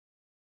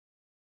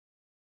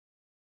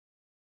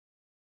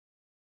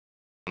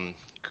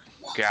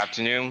Good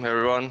afternoon,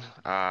 everyone.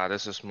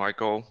 This is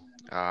Michael.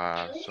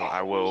 So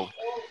I will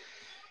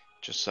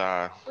just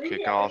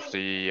kick off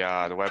the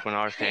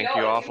webinar. Thank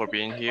you all for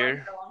being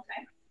here.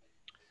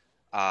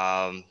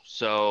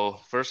 So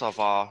first of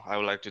all, I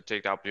would like to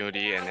take the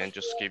opportunity and then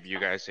just give you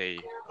guys a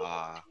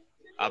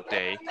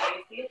update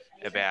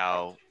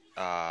about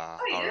our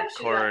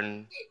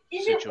current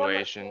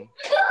situation.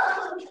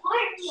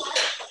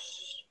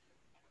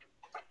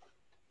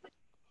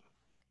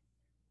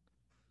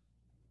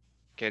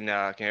 Can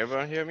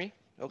everyone hear me?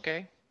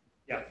 Okay.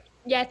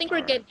 Yeah, I think we're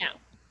good now.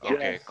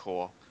 Okay,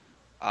 cool.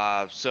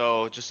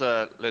 So just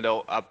a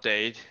little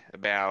update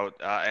about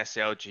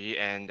SLG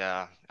and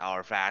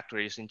our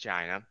factories in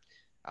China.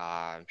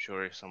 I'm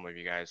sure some of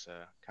you guys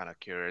are kind of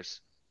curious.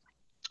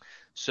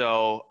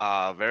 So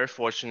very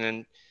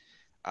fortunate,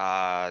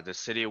 the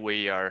city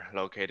we are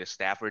located,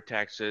 Stafford,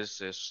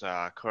 Texas, is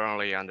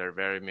currently under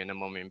very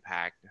minimum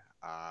impact.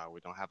 We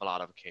don't have a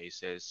lot of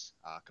cases,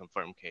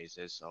 confirmed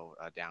cases, so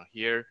down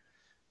here.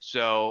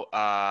 So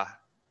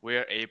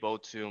we're able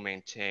to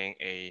maintain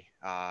a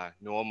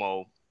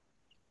normal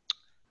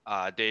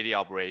daily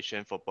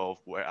operation for both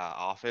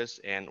office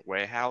and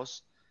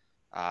warehouse.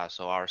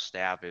 So our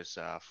staff is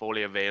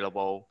fully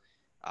available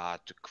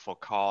for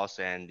calls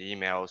and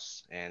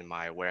emails, and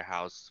my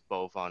warehouse,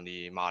 both on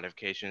the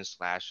modification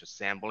slash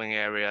assembling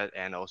area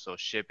and also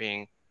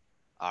shipping,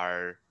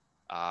 are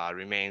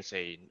remains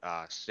a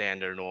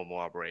standard normal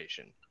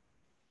operation.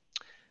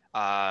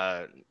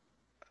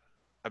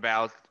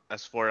 About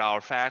as for our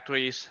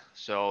factories,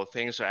 so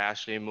things are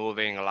actually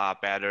moving a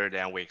lot better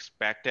than we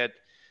expected.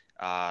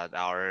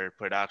 Our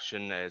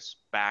production is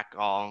back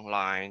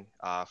online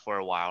for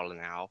a while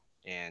now,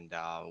 and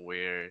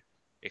we're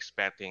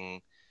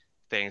expecting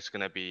things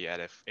gonna be at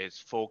its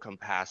full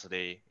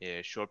capacity in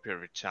a short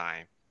period of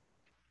time.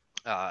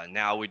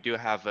 Now we do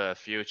have a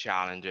few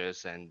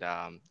challenges, and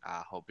I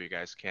hope you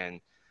guys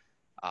can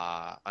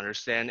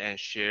understand and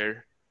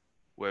share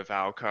with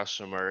our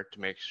customer to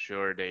make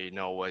sure they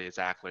know what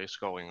exactly is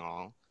going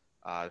on.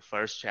 The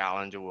first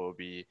challenge will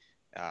be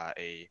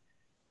a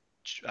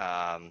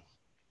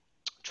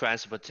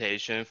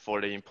transportation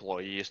for the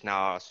employees.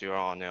 Now, as you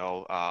all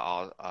know,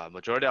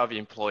 majority of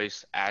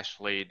employees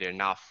actually they're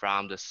not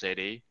from the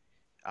city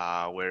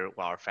where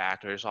our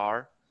factories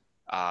are.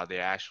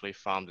 They're actually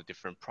from the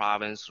different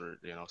province or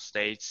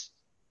states.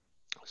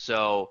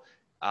 So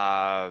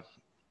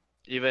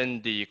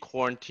even the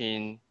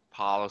quarantine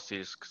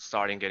policies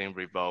starting getting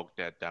revoked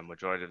at the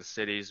majority of the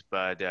cities,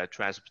 but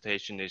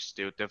transportation is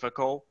still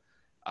difficult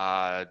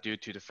due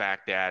to the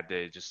fact that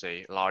there's just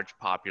a large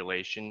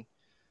population.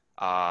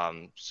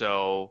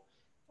 So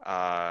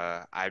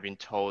I've been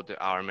told that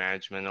our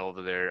management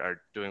over there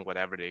are doing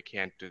whatever they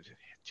can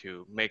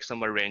to make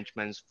some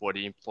arrangements for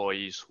the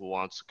employees who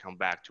wants to come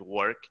back to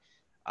work.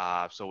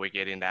 So we're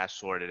getting that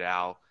sorted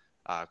out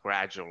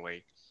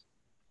gradually.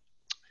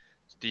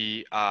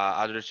 The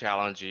other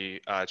challenge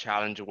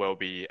will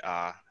be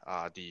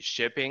the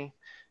shipping.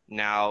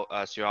 Now,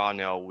 as you all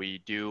know, we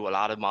do a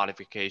lot of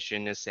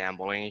modification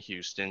assembling in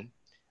Houston.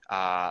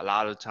 A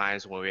lot of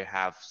times when we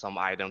have some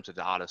items that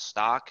are out of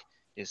stock,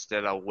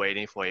 instead of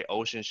waiting for a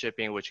ocean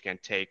shipping, which can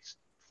take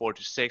 4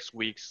 to 6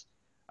 weeks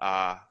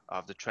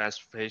of the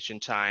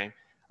transportation time,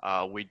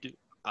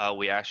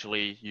 we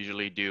actually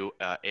usually do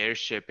air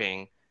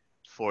shipping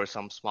for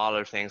some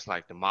smaller things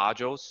like the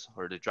modules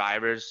or the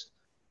drivers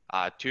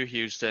to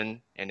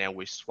Houston, and then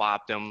we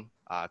swap them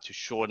to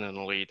shorten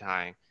the lead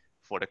time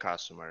for the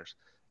customers.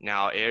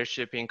 Now, air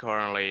shipping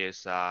currently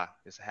is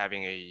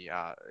having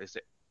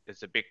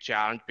is a big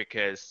challenge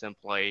because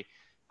simply,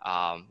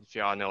 if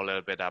you all know a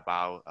little bit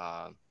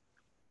about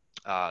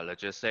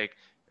logistics,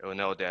 you'll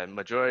know that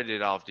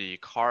majority of the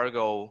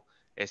cargo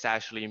is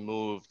actually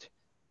moved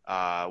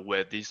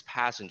with these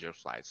passenger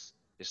flights.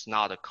 It's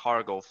not a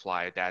cargo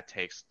flight that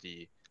takes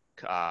the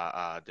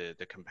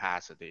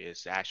capacity.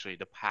 It's actually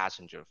the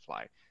passenger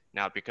flight.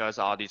 Now, because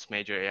all these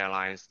major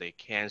airlines, they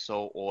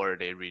cancel or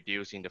they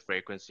reducing the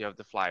frequency of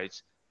the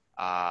flights,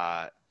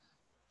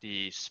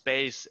 the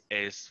space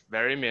is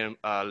very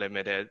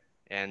limited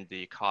and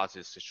the cost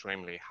is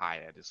extremely high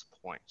at this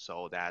point.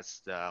 So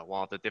that's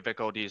one of the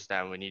difficulties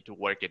that we need to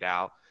work it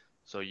out.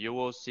 So you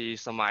will see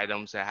some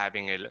items are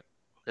having a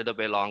little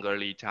bit longer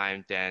lead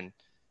time than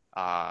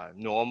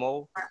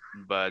normal,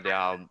 but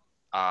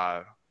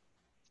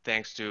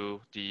thanks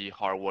to the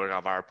hard work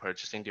of our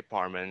purchasing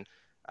department,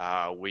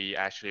 we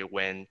actually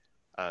went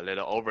a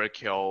little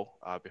overkill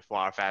before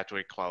our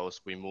factory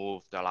closed. We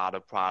moved a lot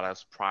of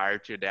products prior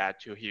to that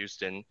to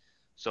Houston.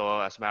 So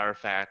as a matter of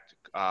fact,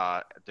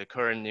 the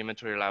current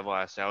inventory level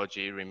at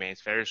SLG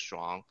remains very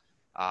strong.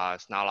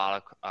 It's not a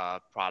lot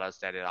of products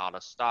that are out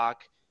of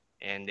stock.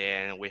 And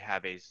then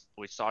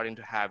we're starting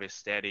to have a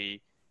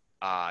steady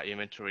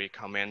inventory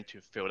come in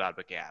to fill out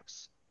the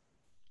gaps.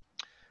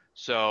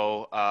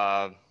 So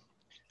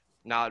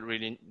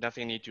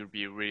nothing need to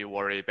be really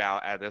worried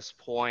about at this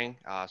point.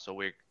 So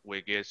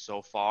we're good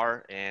so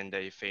far, and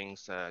if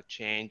things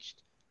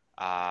changed,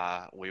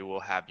 we will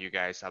have you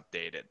guys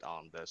updated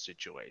on the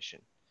situation.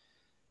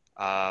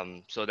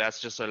 So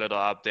that's just a little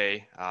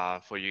update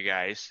for you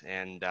guys.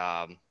 And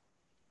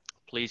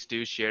please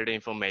do share the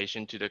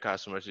information to the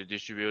customers, the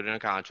distributor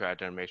and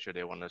contractor, and make sure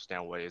they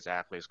understand what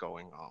exactly is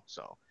going on.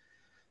 So,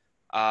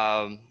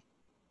 um,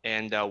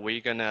 and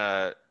we're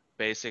gonna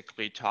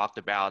basically talk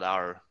about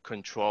our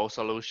control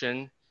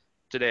solution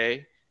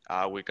today.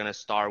 We're gonna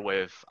start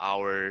with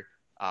our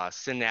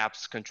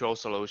Synapse control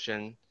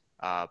solution.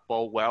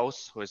 Bo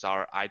Wells, who is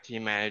our IT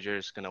manager,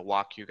 is gonna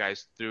walk you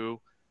guys through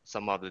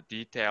some of the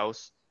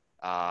details.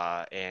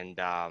 And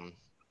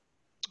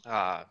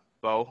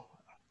Bo,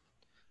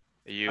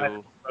 are Hi,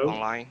 you Bo.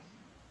 online?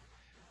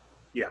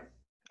 Yeah.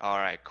 All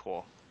right,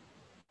 cool.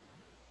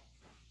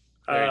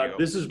 There you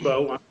This is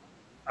go. Bo.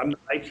 I'm the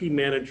IT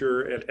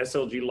manager at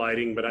SLG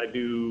Lighting, but I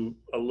do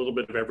a little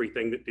bit of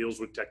everything that deals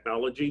with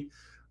technology.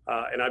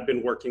 And I've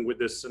been working with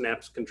this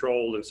Synapse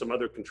control and some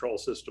other control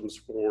systems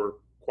for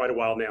quite a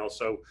while now.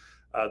 So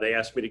they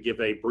asked me to give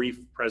a brief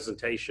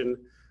presentation.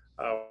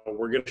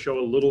 We're going to show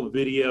a little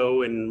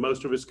video, and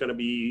most of it's going to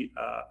be,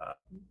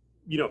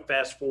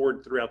 fast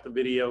forward throughout the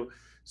video.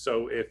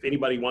 So if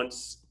anybody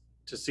wants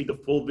to see the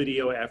full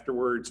video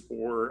afterwards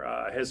or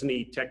has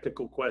any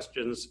technical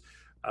questions,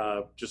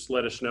 just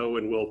let us know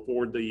and we'll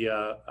forward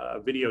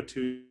the video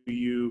to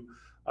you,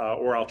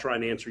 or I'll try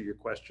and answer your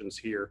questions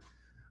here.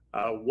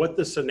 What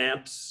the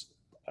Synapse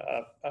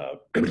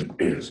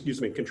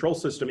excuse me, control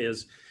system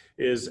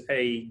is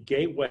a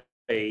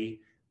gateway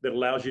that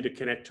allows you to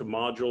connect to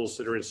modules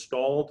that are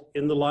installed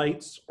in the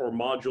lights or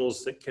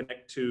modules that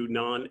connect to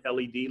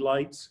non-LED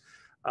lights.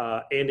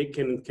 And it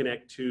can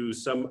connect to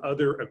some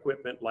other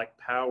equipment like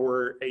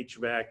power,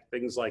 HVAC,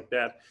 things like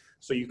that.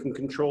 So you can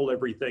control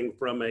everything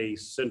from a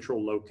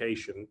central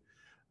location.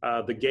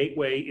 The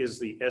gateway is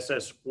the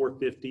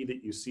SS450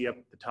 that you see up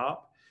at the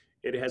top.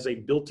 It has a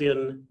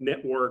built-in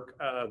network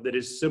that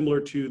is similar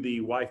to the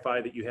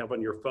Wi-Fi that you have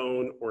on your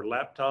phone or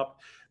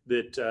laptop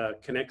that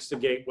connects the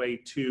gateway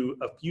to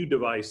a few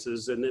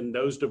devices, and then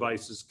those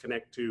devices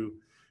connect to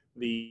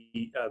the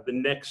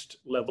next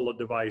level of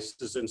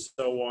devices, and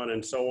so on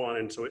and so on.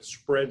 And so it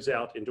spreads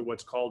out into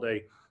what's called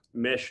a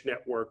mesh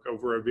network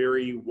over a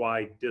very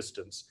wide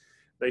distance.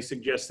 They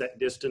suggest that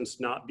distance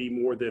not be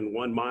more than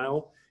 1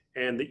 mile,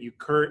 and that you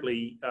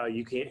currently,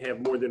 you can't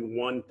have more than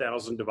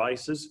 1,000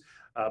 devices,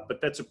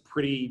 but that's a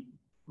pretty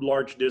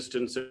large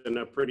distance and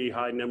a pretty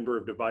high number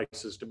of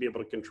devices to be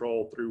able to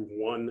control through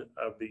one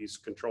of these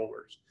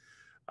controllers.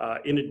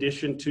 In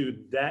addition to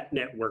that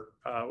network,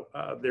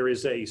 there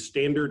is a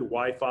standard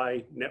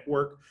Wi-Fi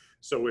network.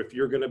 So if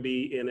you're going to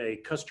be in a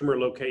customer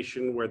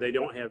location where they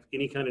don't have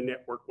any kind of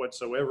network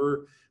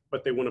whatsoever,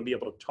 but they want to be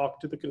able to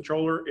talk to the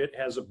controller, it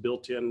has a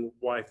built-in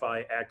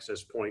Wi-Fi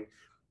access point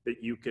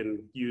that you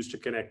can use to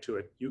connect to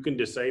it. You can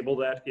disable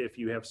that if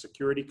you have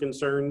security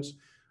concerns.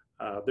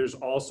 There's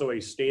also a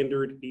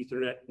standard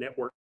Ethernet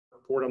network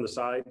port on the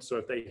side. So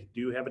if they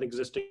do have an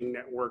existing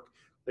network,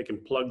 they can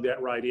plug that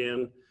right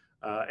in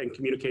and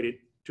communicate it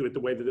to it the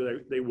way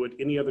that they would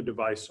any other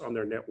device on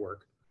their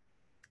network.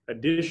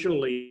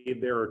 Additionally,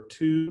 there are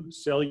 2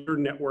 cellular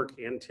network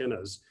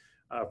antennas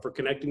for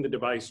connecting the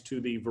device to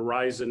the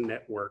Verizon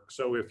network.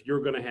 So if you're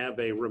going to have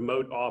a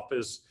remote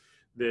office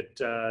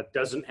that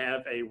doesn't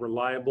have a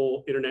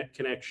reliable internet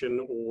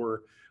connection,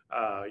 or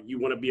you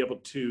want to be able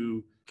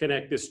to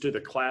connect this to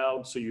the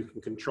cloud so you can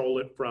control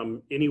it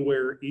from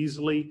anywhere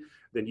easily,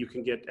 then you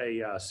can get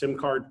a SIM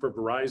card for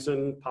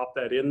Verizon, pop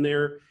that in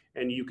there,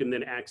 and you can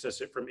then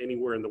access it from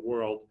anywhere in the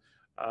world,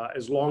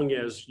 as long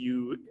as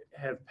you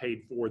have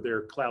paid for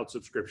their cloud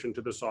subscription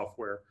to the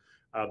software.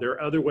 There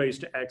are other ways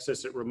to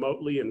access it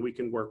remotely, and we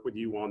can work with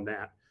you on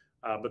that.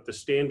 But the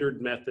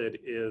standard method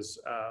is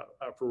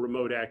for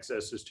remote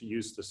access is to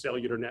use the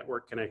cellular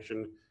network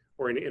connection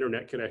or an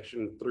internet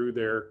connection through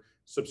their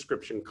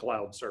subscription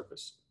cloud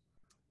service.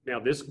 Now,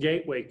 this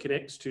gateway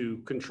connects to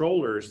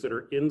controllers that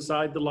are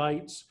inside the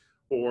lights,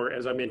 or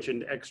as I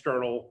mentioned,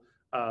 external,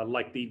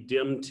 like the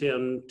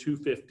DIM10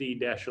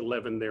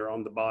 250-11 there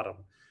on the bottom.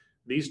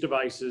 These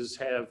devices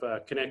have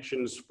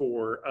connections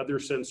for other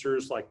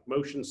sensors like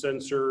motion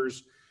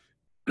sensors,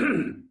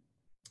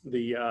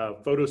 the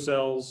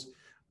photocells.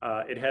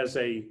 It has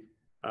a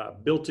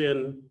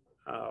built-in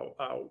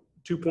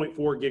 2.4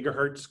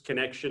 gigahertz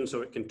connection,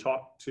 so it can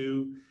talk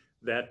to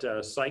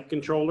that site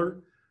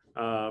controller.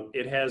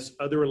 It has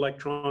other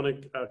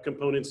electronic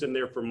components in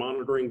there for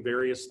monitoring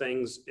various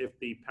things. If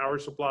the power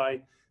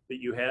supply that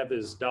you have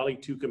is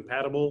DALI 2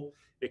 compatible,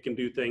 it can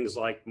do things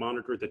like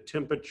monitor the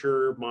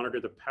temperature,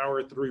 monitor the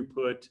power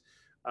throughput,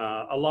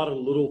 a lot of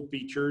little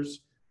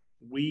features.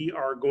 We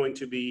are going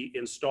to be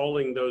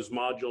installing those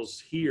modules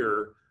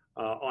here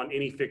on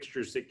any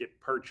fixtures that get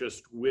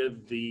purchased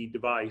with the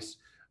device,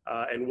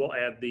 and we'll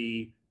add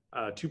the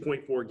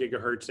 2.4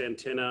 gigahertz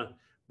antenna.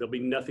 There'll be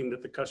nothing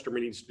that the customer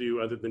needs to do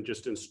other than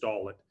just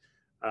install it.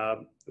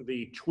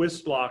 The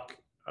twist lock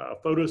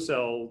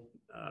photocell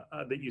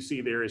that you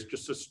see there is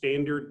just a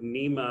standard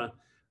NEMA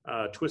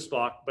twist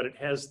lock, but it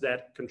has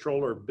that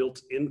controller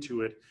built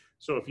into it.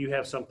 So if you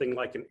have something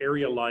like an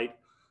area light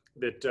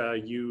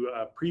that you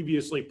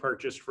previously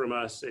purchased from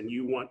us and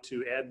you want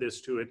to add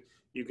this to it,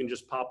 you can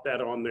just pop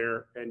that on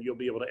there and you'll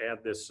be able to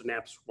add this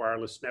Synapse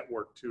wireless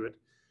network to it.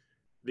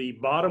 The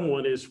bottom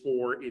one is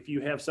for if you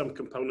have some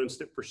components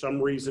that for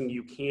some reason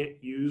you can't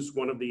use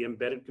one of the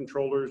embedded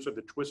controllers or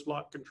the twist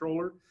lock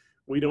controller.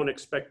 We don't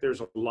expect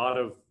there's a lot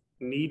of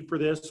need for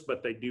this,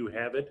 but they do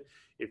have it.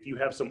 If you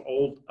have some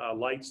old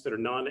lights that are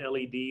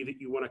non-LED that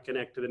you want to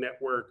connect to the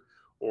network,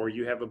 or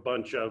you have a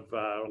bunch of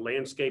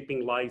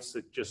landscaping lights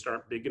that just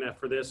aren't big enough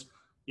for this,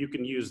 you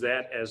can use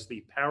that as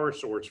the power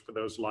source for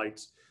those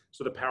lights.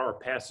 So the power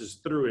passes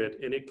through it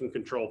and it can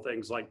control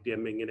things like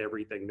dimming and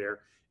everything there.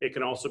 It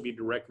can also be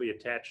directly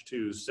attached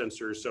to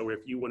sensors. So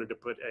if you wanted to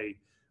put a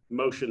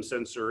motion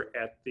sensor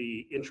at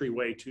the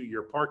entryway to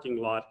your parking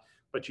lot,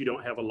 but you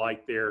don't have a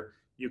light there,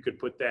 you could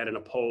put that in a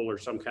pole or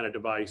some kind of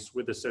device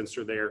with a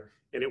sensor there,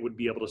 and it would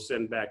be able to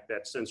send back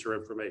that sensor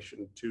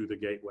information to the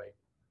gateway.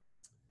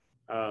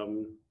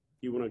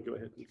 You want to go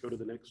ahead and go to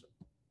the next one?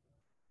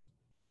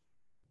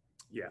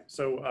 Yeah,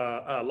 so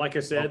like I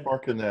said— how far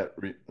can that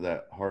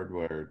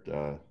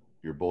hardwired,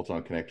 your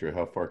bolt-on connector,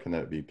 how far can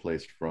that be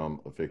placed from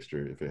a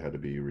fixture if it had to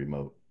be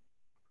remote?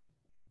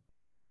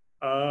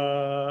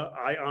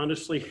 I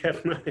honestly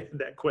have not had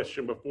that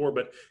question before,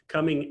 but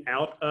coming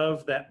out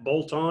of that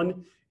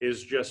bolt-on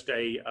is just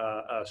a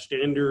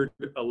standard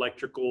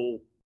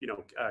electrical,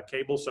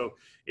 cable. So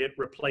it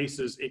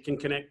replaces, it can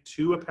connect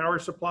to a power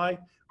supply,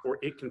 or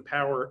it can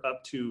power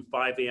up to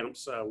 5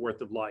 amps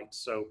worth of lights.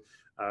 So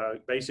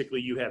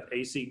basically you have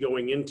AC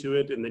going into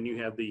it, and then you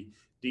have the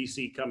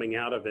DC coming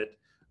out of it.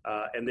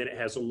 And then it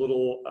has a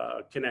little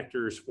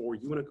connectors for—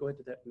 you want to go ahead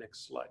to that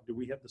next slide? Do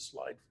we have the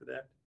slide for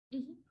that?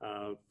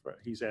 Mm-hmm.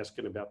 He's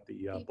asking about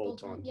the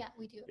bolt-on. Yeah,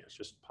 we do. Yes,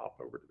 just pop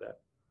over to that.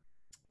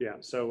 Yeah,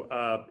 so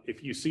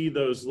if you see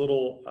those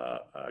little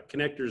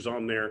connectors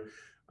on there,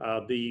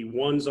 the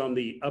ones on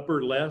the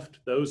upper left,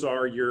 those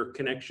are your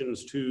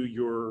connections to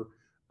your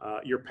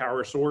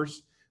power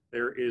source.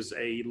 There is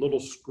a little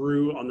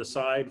screw on the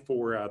side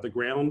for the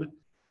ground.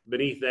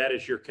 Beneath that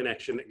is your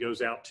connection that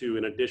goes out to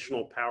an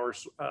additional power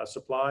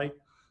supply.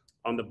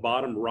 On the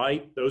bottom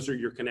right, those are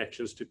your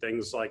connections to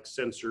things like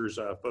sensors,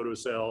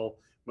 photocell,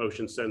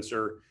 motion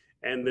sensor,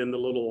 and then the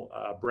little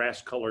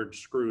brass colored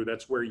screw,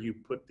 that's where you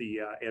put the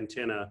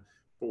antenna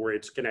for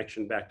its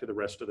connection back to the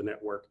rest of the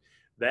network.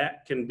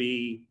 That can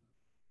be,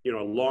 a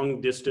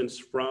long distance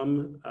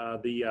from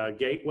the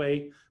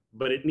gateway,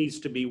 but it needs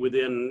to be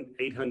within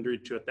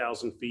 800 to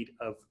 1,000 feet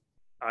of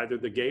either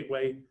the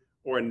gateway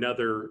or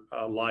another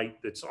light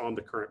that's on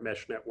the current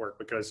mesh network,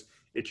 because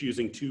it's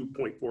using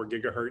 2.4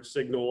 gigahertz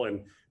signal,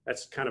 and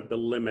that's kind of the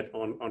limit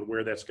on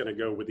where that's going to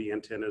go with the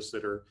antennas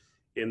that are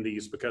in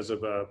these, because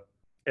of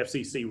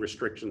FCC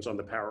restrictions on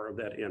the power of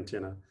that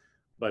antenna.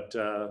 But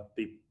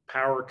the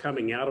power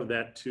coming out of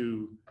that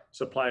to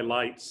supply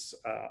lights,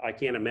 I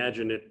can't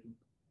imagine it,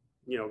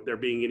 there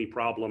being any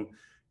problem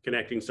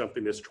connecting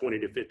something that's 20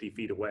 to 50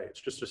 feet away. It's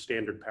just a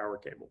standard power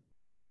cable.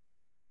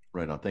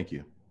 Right on, thank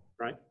you.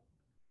 Right.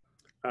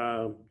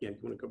 Yeah, you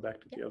want to go back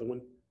to the other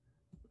one,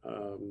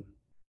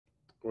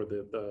 or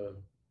the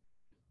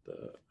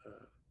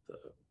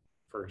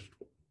first,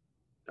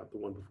 not the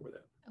one before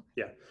that. Okay.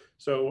 Yeah.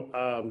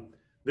 So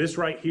this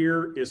right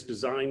here is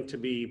designed to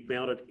be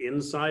mounted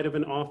inside of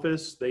an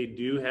office. They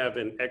do have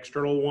an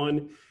external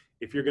one.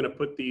 If you're going to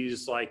put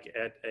these like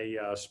at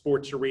a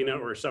sports arena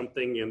or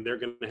something, and they're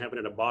going to have it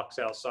in a box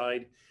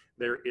outside,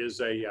 there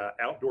is a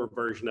outdoor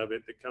version of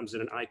it that comes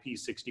in an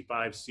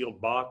IP65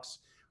 sealed box.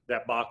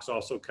 That box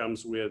also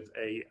comes with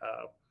a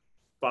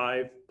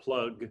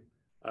 5-plug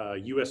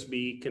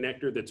USB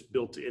connector that's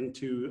built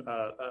into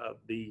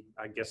the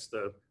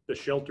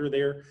shelter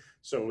there.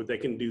 So they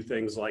can do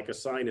things like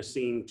assign a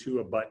scene to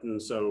a button.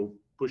 So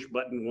push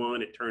button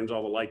 1, it turns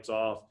all the lights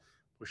off.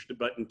 Push the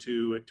button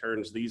 2, it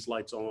turns these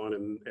lights on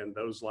and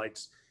those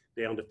lights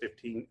down to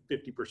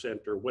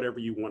 50% or whatever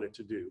you want it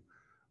to do.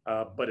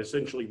 But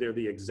essentially they're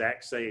the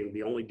exact same.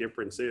 The only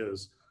difference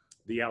is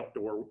the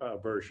outdoor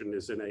version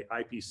is in a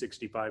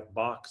IP65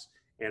 box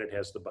and it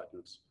has the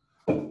buttons.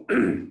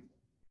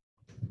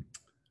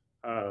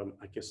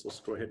 I guess let's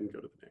go ahead and go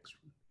to the next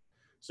one.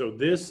 So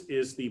this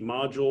is the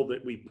module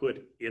that we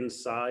put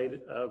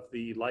inside of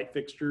the light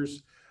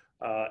fixtures.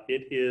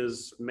 It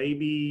is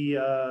maybe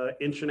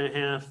 1.5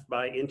 inches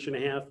by 1.5 inches,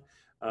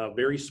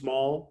 very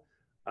small.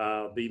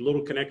 The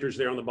little connectors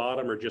there on the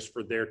bottom are just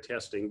for their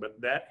testing, but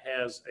that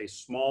has a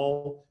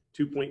small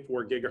 2.4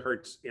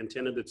 gigahertz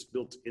antenna that's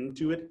built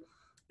into it.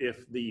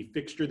 If the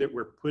fixture that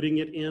we're putting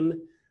it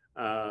in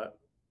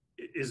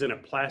is in a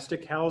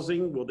plastic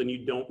housing, well, then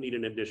you don't need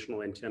an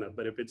additional antenna.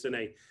 But if it's in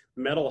a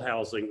metal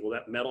housing, well,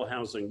 that metal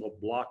housing will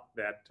block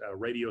that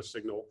radio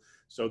signal.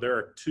 So there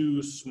are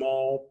 2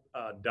 small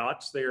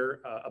dots there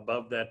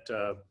above that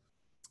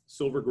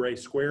silver gray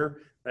square.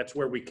 That's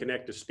where we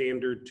connect a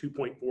standard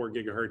 2.4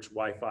 gigahertz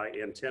Wi-Fi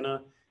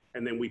antenna.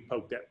 And then we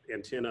poke that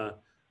antenna,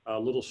 a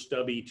little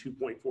stubby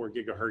 2.4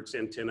 gigahertz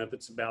antenna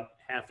that's about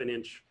 1/2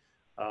 inch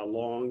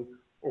long,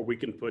 or we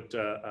can put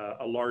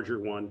a larger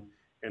one.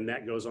 and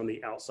that goes on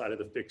the outside of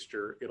the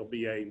fixture. It'll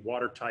be a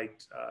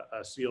watertight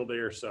seal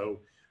there, so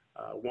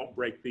won't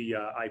break the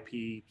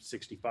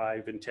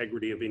IP65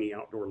 integrity of any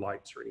outdoor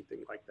lights or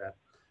anything like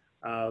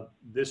that.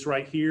 This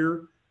right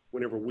here,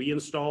 whenever we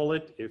install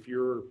it, if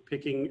you're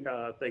picking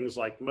things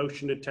like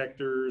motion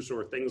detectors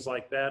or things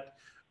like that,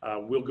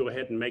 we'll go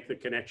ahead and make the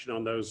connection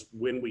on those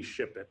when we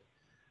ship it.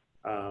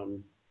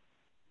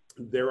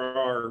 There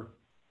are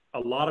a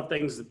lot of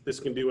things that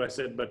this can do, I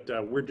said, but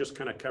we're just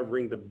kind of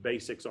covering the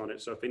basics on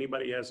it. So if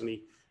anybody has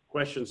any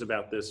questions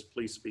about this,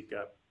 please speak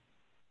up.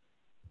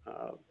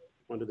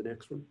 On to the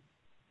next one.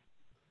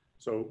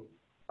 So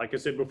like I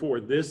said before,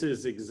 this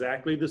is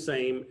exactly the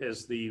same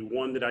as the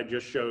one that I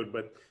just showed,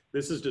 but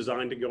this is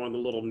designed to go on the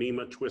little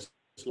NEMA twist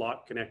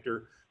lock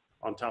connector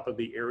on top of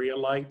the area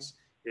lights.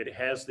 It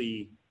has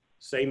the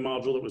same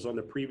module that was on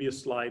the previous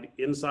slide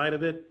inside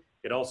of it.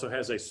 It also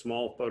has a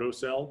small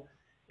photocell,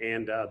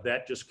 and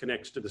that just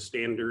connects to the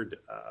standard,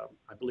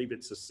 I believe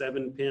it's a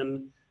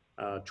 7-pin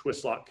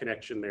twist lock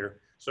connection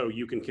there. So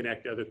you can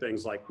connect other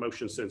things like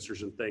motion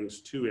sensors and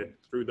things to it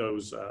through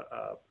those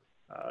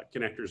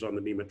connectors on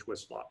the NEMA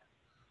twist lock.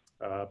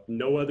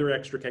 No other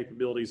extra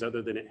capabilities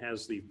other than it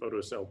has the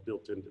photocell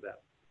built into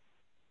that.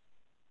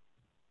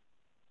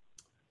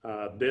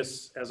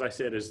 This, as I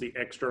said, is the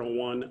external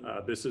one.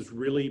 This is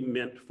really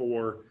meant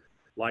for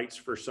lights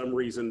for some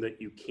reason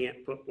that you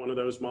can't put one of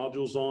those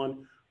modules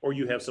on, or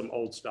you have some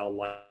old style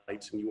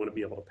lights and you want to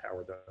be able to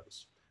power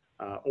those.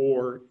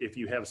 Or if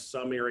you have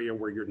some area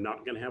where you're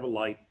not going to have a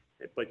light,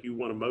 but you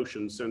want a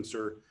motion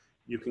sensor,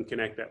 you can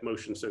connect that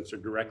motion sensor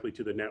directly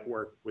to the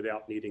network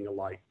without needing a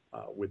light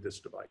with this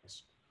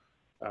device.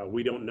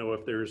 We don't know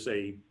if there's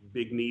a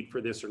big need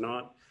for this or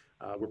not.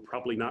 We're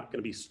probably not going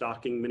to be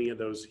stocking many of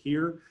those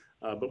here,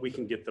 but we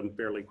can get them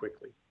fairly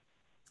quickly.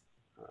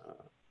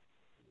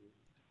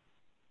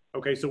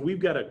 Okay, so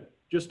we've got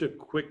just a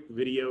quick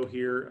video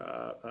here,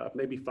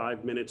 maybe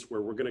 5 minutes,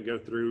 where we're going to go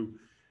through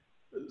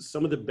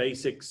some of the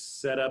basic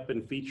setup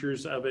and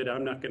features of it.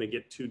 I'm not going to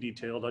get too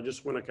detailed. I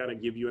just want to kind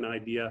of give you an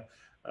idea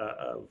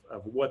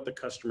of what the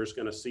customer is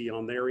going to see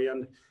on their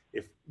end.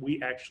 If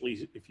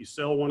you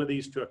sell one of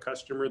these to a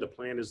customer, the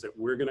plan is that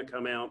we're going to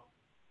come out,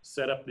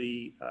 set up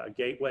the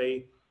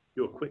gateway,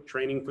 do a quick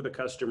training for the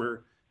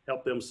customer,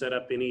 help them set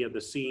up any of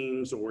the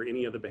scenes or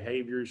any of the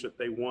behaviors that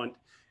they want,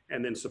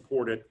 and then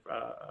support it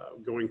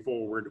going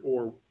forward.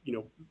 Or, you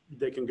know,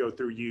 they can go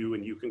through you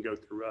and you can go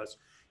through us.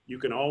 You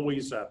can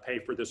always pay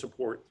for the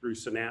support through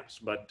Synapse,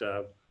 but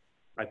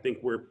I think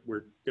we're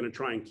going to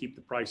try and keep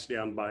the price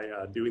down by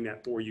doing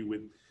that for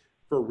you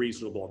for a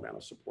reasonable amount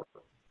of support.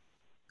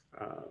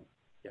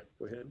 Yeah,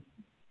 go ahead.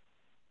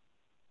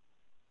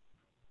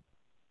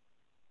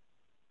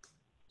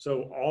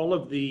 So all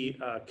of the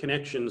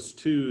connections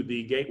to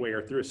the gateway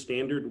are through a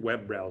standard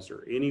web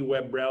browser. Any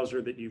web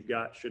browser that you've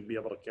got should be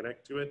able to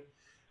connect to it.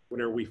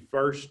 Whenever we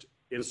first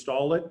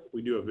install it,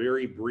 we do a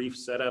very brief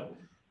setup.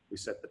 We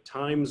set the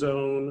time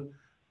zone.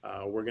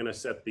 We're going to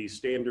set the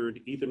standard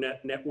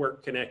Ethernet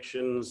network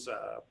connections.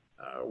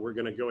 We're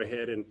going to go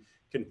ahead and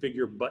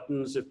configure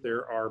buttons if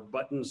there are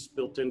buttons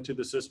built into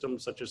the system,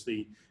 such as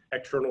the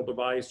external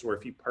device, or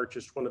if you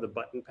purchased one of the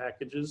button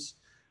packages.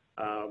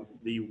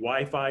 The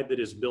Wi-Fi that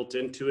is built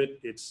into it,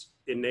 it's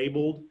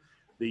enabled.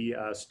 The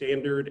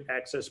standard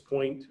access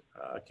point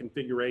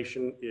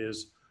configuration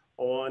is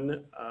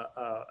on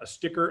a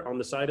sticker on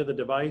the side of the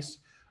device.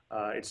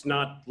 It's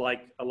not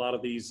like a lot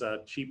of these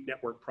cheap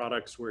network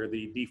products where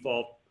the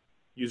default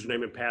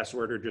username and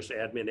password are just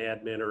admin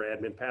or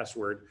admin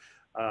password.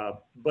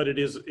 But it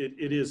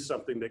is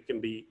something that can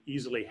be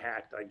easily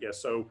hacked, I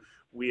guess. So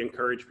we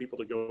encourage people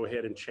to go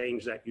ahead and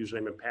change that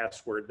username and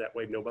password. That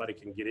way nobody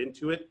can get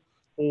into it.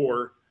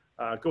 Or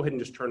go ahead and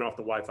just turn off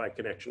the Wi-Fi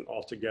connection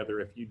altogether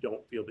if you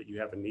don't feel that you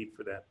have a need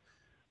for that.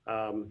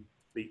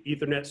 The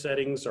Ethernet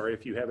settings are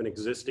if you have an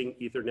existing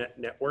Ethernet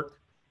network.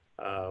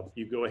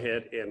 You go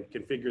ahead and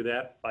configure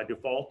that. By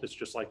default, it's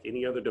just like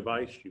any other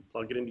device. You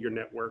plug it into your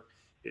network.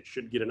 It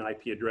should get an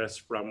IP address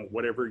from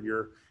whatever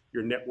your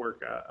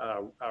network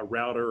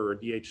router or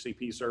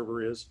DHCP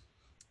server is.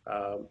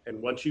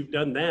 And once you've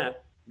done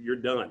that, you're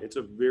done. It's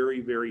a very,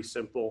 very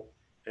simple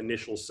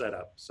initial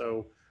setup.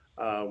 So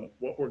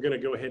what we're going to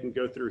go ahead and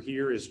go through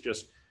here is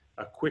just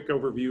a quick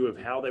overview of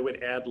how they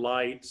would add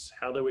lights,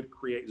 how they would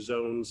create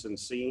zones and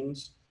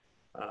scenes.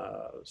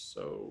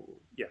 So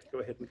yeah, go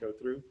ahead and go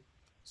through.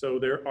 So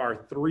there are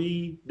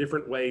 3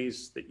 different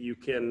ways that you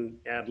can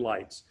add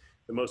lights.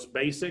 The most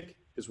basic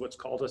is what's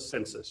called a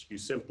census. You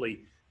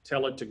simply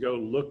tell it to go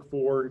look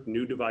for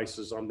new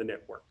devices on the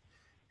network.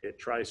 It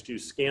tries to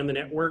scan the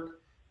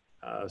network,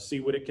 see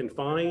what it can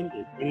find.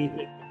 If anything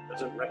it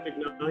doesn't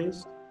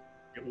recognize,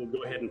 it will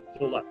go ahead and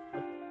pull up.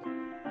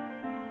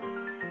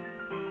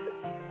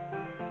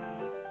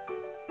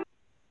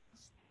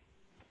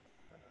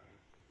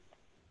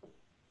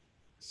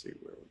 Let's see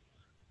where.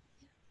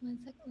 One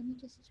second, let me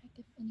just check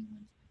if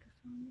anyone's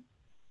microphone.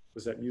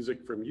 Was that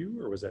music from you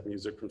or was that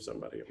music from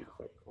somebody on the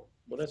phone call?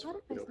 Well, that's fine.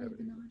 We don't have it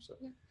anymore, so.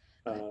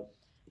 Yeah.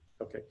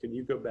 Okay, can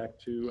you go back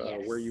to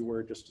where you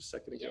were just a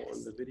second ago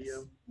on the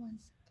video? 1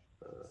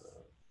 second.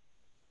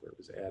 where it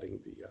was adding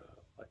the,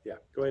 yeah,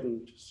 go ahead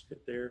and just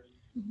hit there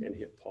Mhm. and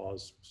hit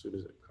pause as soon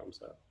as it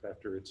comes up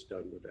after it's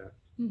done with that.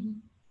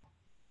 Mhm.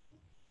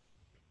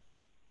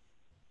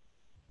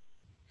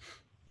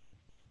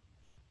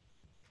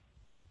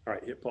 All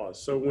right, hit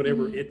pause. So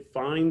whenever Mhm. it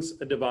finds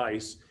a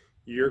device,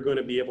 you're going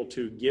to be able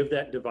to give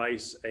that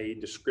device a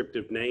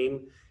descriptive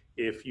name.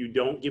 If you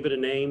don't give it a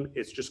name,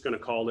 it's just going to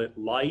call it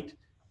light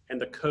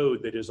and the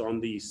code that is on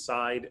the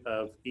side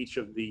of each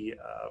of the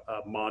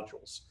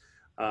modules.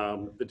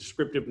 The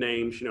descriptive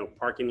names, you know,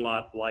 parking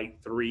lot light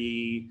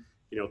 3,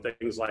 you know,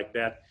 things like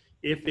that.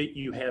 If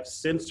you have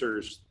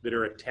sensors that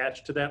are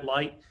attached to that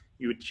light,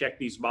 you would check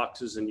these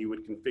boxes and you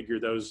would configure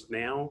those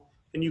now.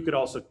 And you could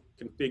also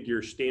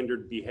configure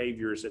standard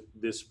behaviors at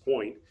this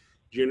point.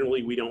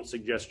 Generally, we don't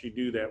suggest you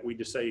do that. We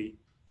just say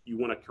you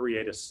want to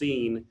create a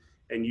scene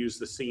and use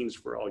the scenes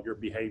for all your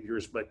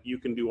behaviors, but you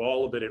can do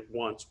all of it at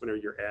once whenever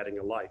you're adding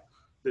a light.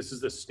 This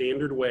is the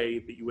standard way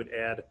that you would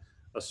add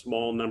a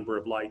small number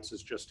of lights,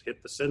 is just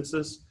hit the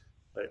census,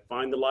 let it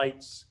find the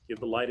lights, give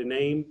the light a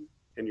name,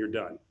 and you're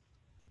done.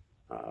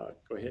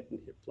 Go ahead and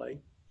hit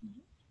play.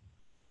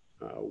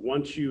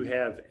 Once you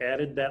have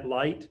added that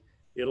light,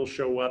 it'll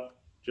show up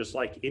just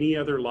like any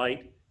other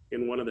light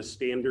in one of the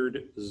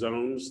standard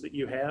zones that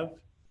you have.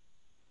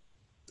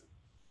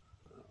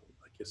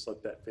 I guess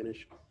let that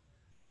finish.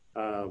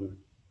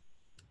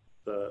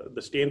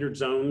 The standard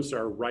zones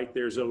are right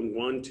there, zone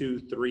 1, 2,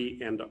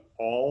 3, and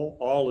all.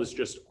 All is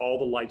just all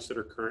the lights that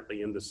are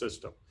currently in the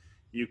system.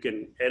 You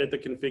can edit the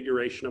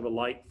configuration of a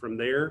light from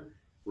there,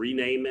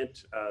 rename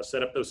it,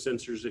 set up those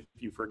sensors if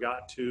you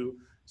forgot to,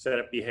 set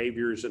up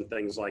behaviors and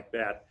things like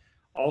that.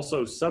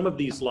 Also, some of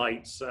these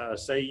lights,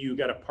 say you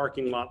got a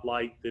parking lot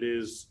light that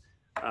is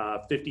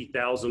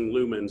 50,000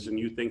 lumens and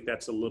you think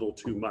that's a little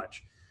too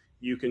much.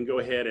 You can go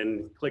ahead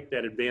and click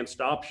that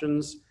advanced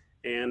options,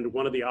 and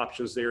one of the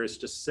options there is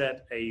to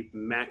set a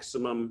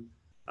maximum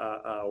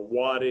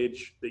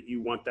wattage that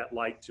you want that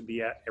light to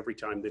be at every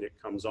time that it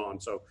comes on.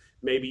 So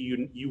maybe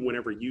you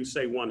whenever you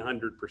say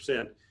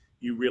 100%,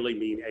 you really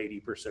mean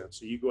 80%.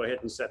 So you go ahead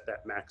and set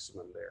that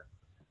maximum there.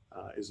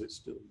 Is it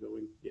still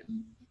going? Yeah.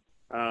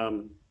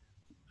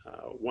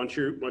 Once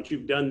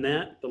you've done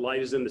that, the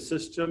light is in the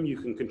system. You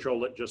can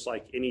control it just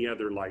like any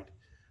other light.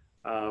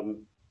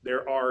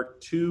 There are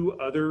 2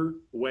 other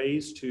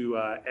ways to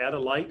add a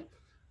light.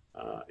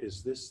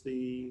 Is this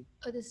the?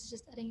 Oh, this is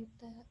just adding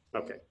the.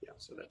 Okay, yeah.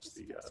 So that's just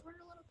the. fast forward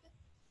a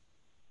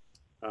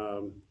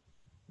little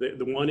bit.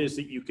 The one is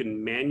that you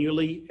can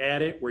manually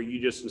add it, where you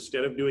just,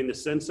 instead of doing the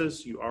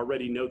census, you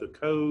already know the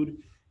code.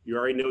 You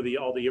already know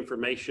all the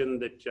information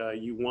that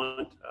you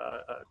want.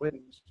 Go ahead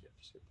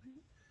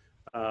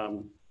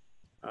and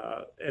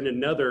and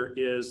another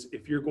is,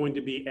 if you're going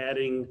to be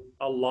adding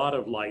a lot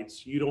of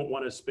lights, you don't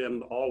want to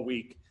spend all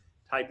week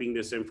typing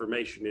this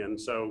information in.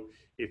 So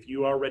if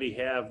you already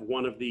have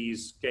one of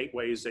these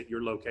gateways at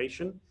your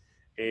location,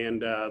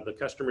 and the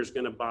customer is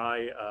going to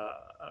buy,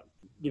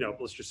 you know,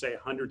 let's just say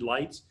 100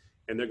 lights,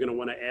 and they're going to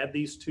want to add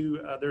these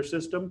to their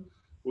system,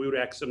 we would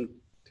ask them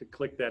to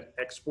click that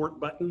export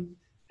button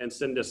and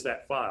send us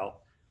that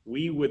file.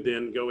 We would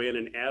then go in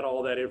and add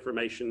all that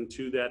information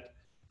to that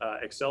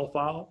Excel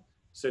file,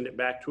 send it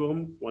back to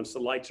them. Once the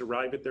lights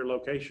arrive at their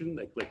location,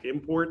 they click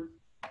import,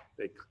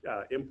 they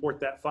import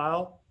that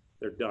file,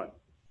 they're done.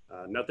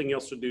 Nothing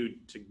else to do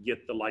to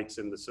get the lights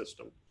in the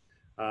system.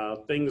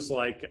 Things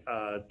like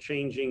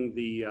changing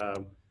the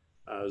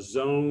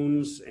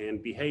zones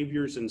and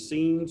behaviors and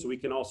scenes, we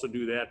can also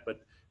do that,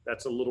 but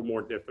that's a little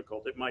more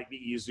difficult. It might be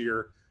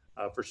easier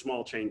for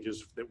small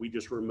changes that we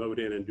just remote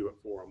in and do it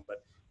for them.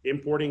 But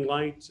importing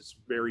lights, it's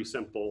very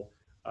simple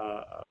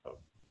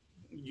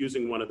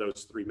using one of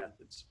those 3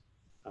 methods.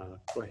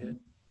 Go ahead.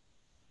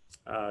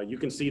 You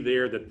can see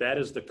there that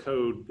is the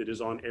code that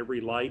is on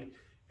every light.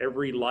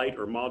 Every light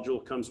or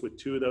module comes with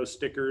 2 of those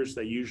stickers.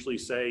 They usually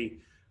say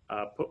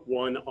put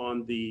one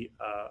on the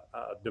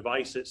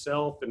device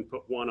itself and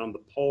put one on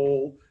the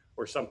pole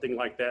or something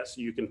like that,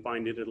 so you can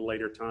find it at a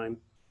later time.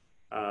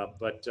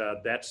 But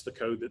that's the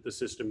code that the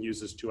system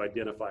uses to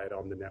identify it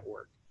on the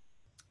network.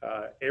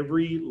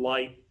 Every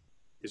light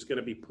is going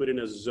to be put in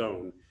a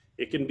zone.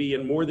 It can be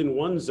in more than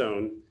one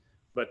zone,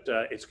 but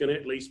it's going to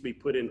at least be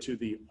put into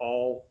the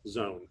all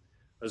zone.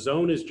 A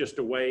zone is just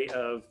a way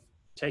of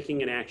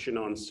taking an action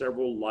on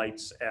several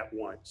lights at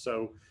once.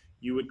 So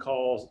you would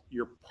call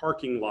your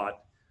parking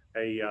lot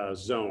a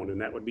zone, and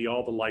that would be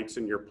all the lights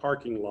in your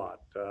parking lot.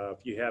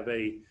 If you have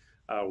a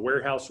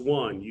warehouse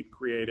 1, you'd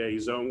create a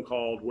zone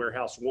called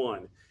warehouse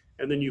 1,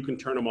 and then you can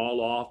turn them all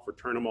off or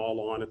turn them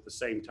all on at the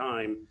same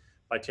time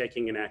by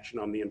taking an action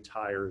on the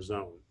entire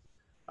zone.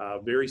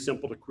 Very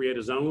simple to create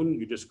a zone.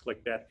 You just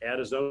click that add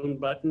a zone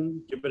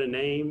button, give it a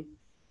name,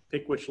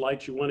 pick which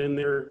lights you want in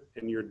there,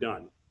 and you're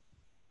done.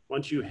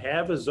 Once you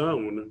have a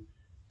zone,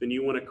 then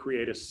you want to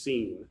create a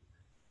scene.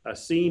 A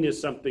scene is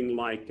something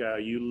like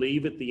you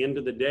leave at the end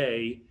of the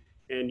day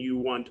and you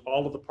want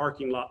all of the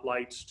parking lot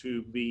lights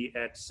to be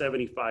at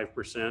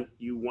 75%.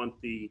 You want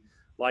the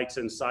lights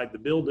inside the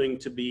building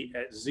to be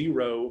at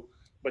 0,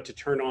 but to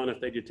turn on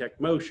if they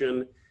detect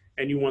motion.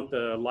 and you want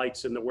the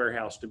lights in the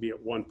warehouse to be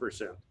at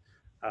 1%.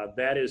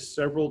 That is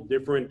several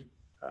different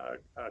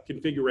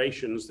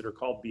configurations that are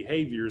called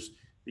behaviors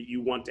that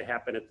you want to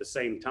happen at the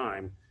same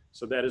time.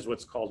 So that is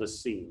what's called a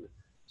scene.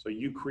 So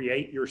you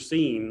create your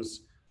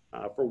scenes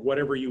for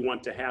whatever you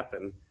want to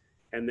happen,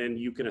 and then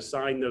you can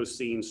assign those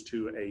scenes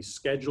to a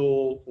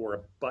schedule or a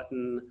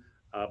button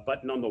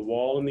on the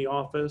wall in the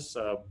office,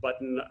 a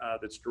button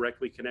that's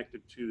directly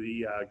connected to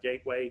the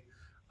gateway,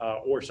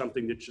 or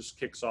something that just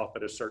kicks off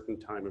at a certain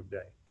time of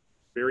day.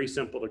 Very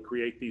simple to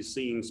create these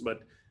scenes, but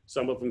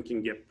some of them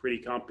can get pretty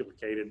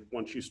complicated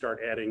once you start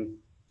adding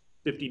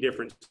 50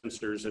 different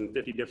sensors and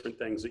 50 different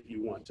things that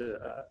you want to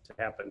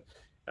happen.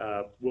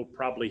 We'll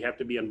probably have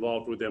to be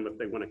involved with them if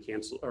they want to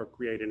cancel or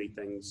create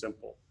anything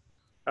simple.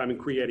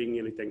 Creating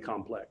anything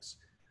complex.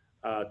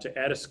 To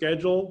add a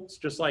schedule, it's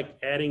just like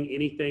adding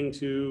anything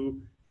to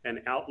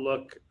an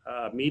Outlook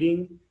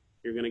meeting.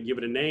 You're going to give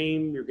it a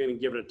name, you're going to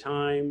give it a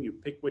time, you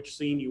pick which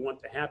scene you want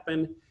to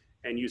happen,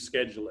 and you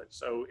schedule it.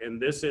 So in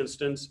this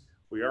instance,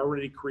 we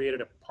already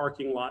created a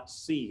parking lot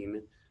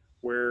scene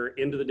where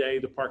end of the day,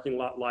 the parking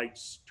lot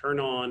lights turn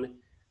on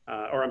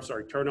at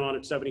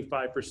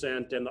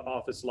 75% and the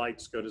office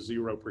lights go to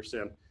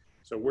 0%.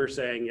 So we're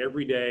saying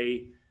every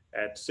day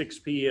at 6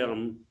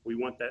 p.m., we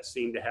want that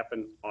scene to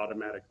happen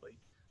automatically.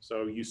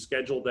 So you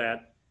schedule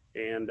that,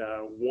 and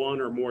one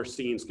or more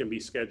scenes can be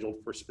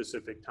scheduled for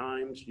specific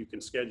times. You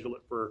can schedule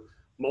it for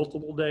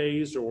multiple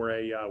days or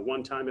a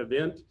one-time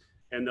event,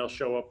 and they'll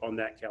show up on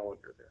that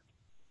calendar there.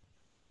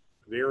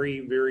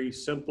 Very, very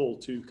simple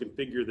to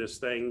configure this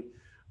thing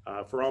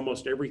for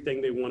almost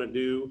everything they want to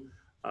do,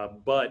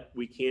 but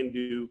we can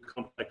do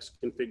complex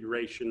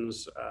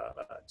configurations.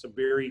 It's a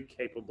very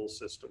capable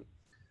system.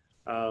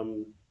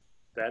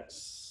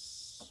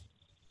 That's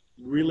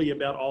really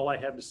about all I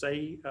have to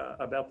say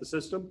about the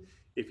system.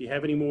 If you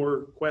have any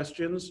more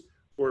questions,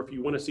 or if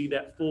you want to see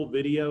that full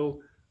video,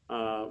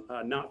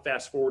 not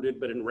fast forwarded,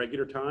 but in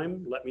regular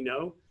time, let me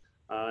know.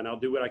 And I'll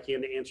do what I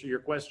can to answer your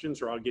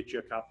questions, or I'll get you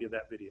a copy of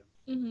that video.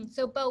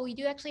 So, Bo, we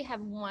do actually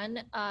have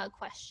one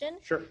question.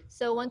 Sure.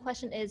 So one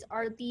question is,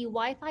 are the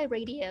Wi-Fi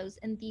radios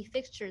and the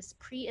fixtures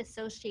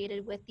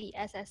pre-associated with the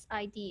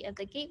SSID of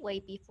the gateway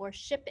before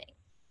shipping?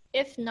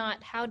 If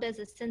not, how does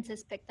the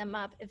census pick them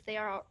up if they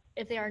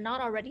are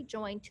not already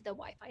joined to the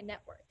Wi-Fi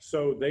network?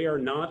 So they are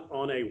not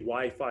on a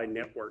Wi-Fi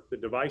network. The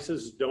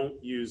devices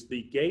don't use,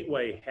 the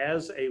gateway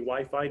has a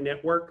Wi-Fi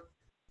network,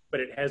 but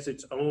it has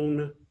its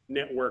own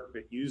network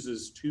that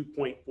uses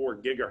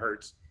 2.4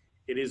 gigahertz.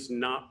 It is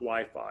not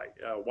Wi-Fi.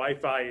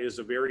 Wi-Fi is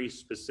a very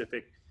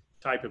specific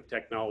type of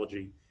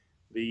technology.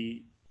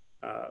 The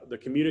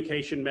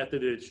communication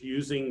method it's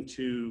using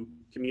to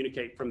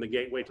communicate from the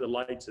gateway to the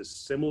lights is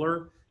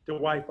similar to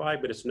Wi-Fi,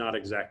 but it's not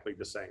exactly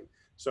the same.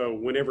 So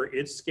whenever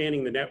it's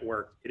scanning the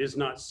network, it is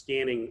not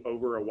scanning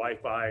over a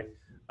Wi-Fi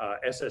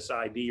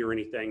SSID or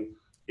anything.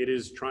 It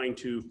is trying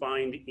to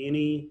find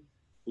any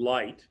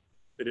light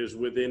that is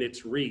within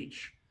its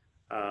reach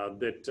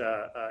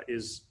that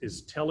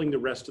is telling the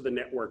rest of the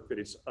network that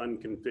it's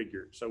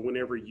unconfigured. So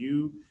whenever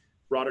you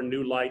brought a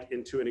new light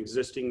into an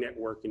existing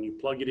network and you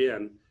plug it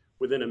in,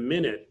 within a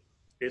minute,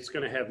 it's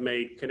going to have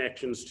made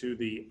connections to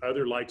the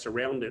other lights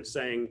around it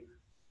saying,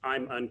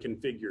 I'm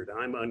unconfigured,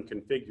 I'm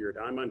unconfigured,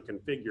 I'm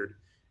unconfigured.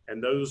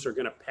 And those are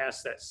going to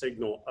pass that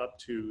signal up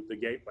to the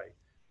gateway.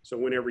 So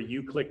whenever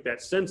you click that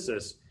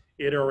census,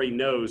 it already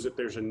knows that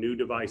there's a new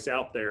device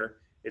out there.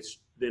 It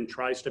then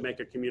tries to make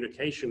a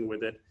communication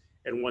with it.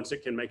 And once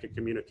it can make a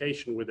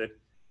communication with it,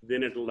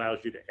 then it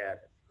allows you to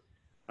add it.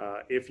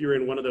 If you're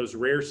in one of those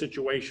rare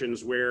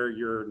situations where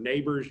your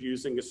neighbor's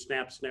using a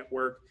Snaps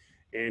network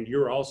and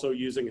you're also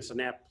using a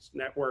Snaps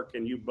network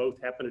and you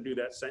both happen to do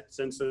that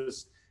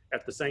census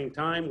at the same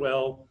time,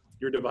 well,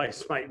 your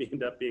device might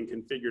end up being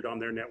configured on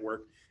their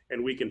network,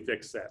 and we can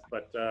fix that.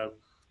 But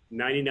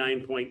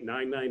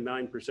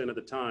 99.999% of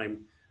the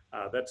time,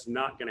 that's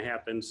not going to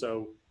happen.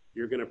 So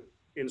you're going to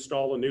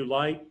install a new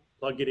light,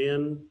 plug it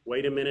in,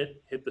 wait a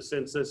minute, hit the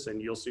census,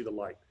 and you'll see the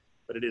light.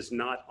 But it is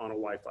not on a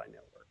Wi-Fi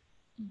network.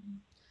 Mm-hmm.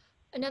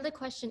 Another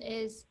question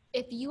is,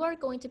 if you are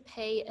going to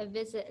pay a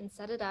visit and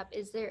set it up,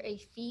 is there a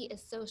fee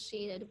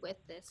associated with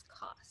this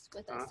cost,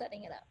 with us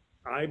setting it up?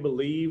 I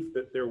believe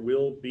that there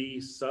will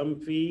be some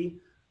fee,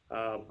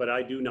 but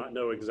I do not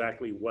know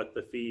exactly what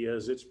the fee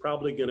is. It's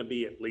probably going to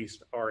be at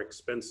least our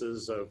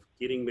expenses of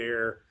getting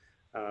there,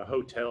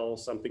 hotel,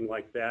 something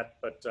like that.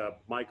 But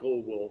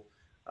Michael will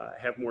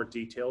have more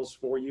details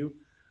for you.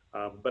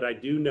 But I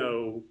do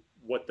know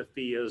what the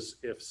fee is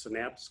if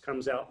Synapse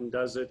comes out and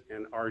does it,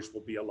 and ours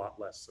will be a lot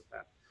less than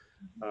that.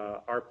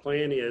 Our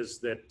plan is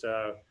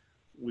that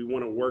we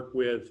want to work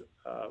with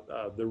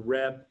the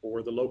rep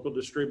or the local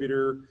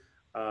distributor,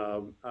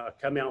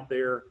 come out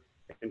there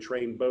and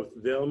train both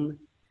them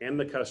and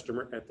the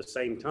customer at the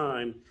same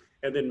time.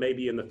 And then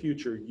maybe in the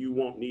future, you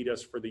won't need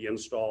us for the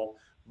install,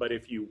 but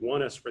if you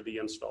want us for the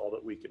install,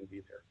 that we can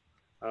be there.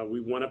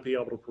 We want to be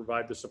able to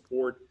provide the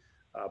support,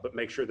 but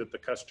make sure that the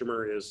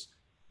customer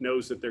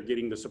knows that they're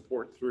getting the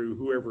support through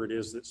whoever it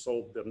is that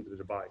sold them the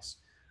device.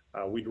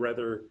 We'd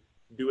rather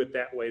do it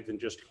that way than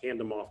just hand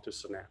them off to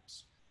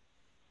Synapse.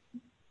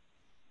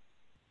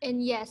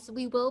 And yes,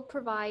 we will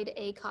provide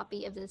a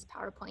copy of this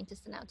PowerPoint to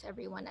send out to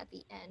everyone at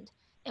the end.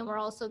 And we're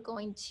also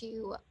going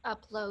to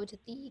upload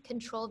the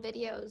control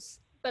videos,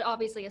 but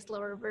obviously a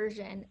slower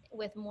version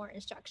with more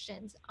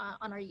instructions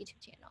on our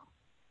YouTube channel.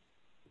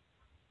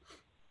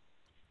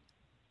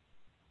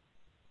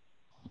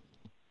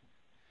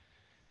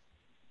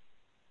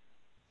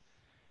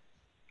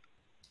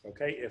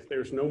 Okay, if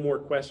there's no more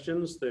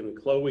questions, then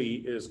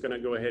Chloe is going to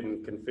go ahead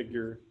and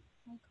configure.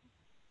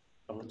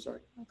 Oh, I'm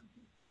sorry.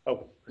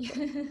 Oh,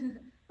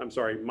 I'm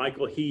sorry.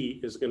 Michael He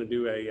is going to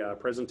do a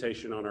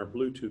presentation on our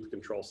Bluetooth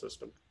control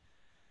system.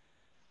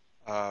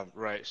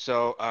 Right.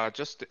 So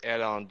just to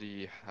add on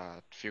the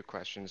few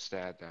questions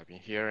that I've been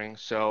hearing.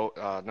 So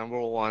number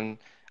one,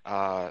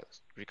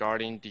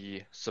 regarding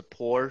the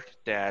support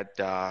that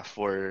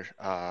for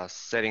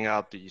setting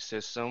up the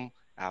system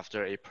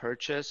after a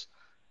purchase.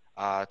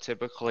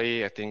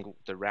 Typically, I think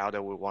the route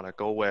that we want to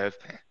go with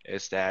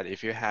is that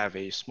if you have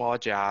a small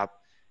job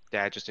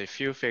that just a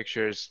few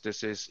fixtures,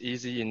 this is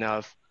easy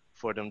enough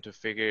for them to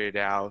figure it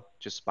out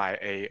just by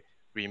a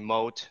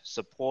remote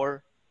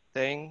support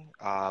thing.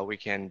 We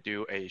can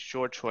do a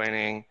short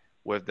training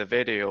with the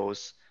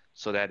videos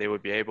so that they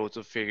would be able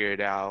to figure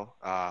it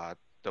out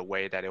the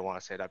way that they want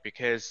to set up.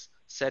 Because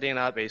setting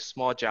up a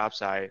small job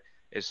site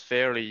is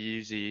fairly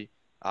easy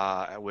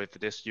with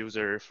this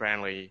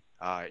user-friendly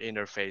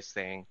interface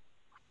thing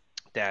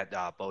that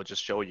Bo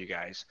just showed you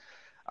guys.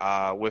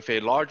 With a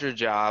larger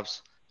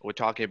jobs, we're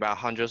talking about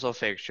hundreds of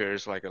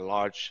fixtures, like a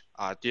large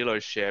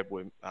dealership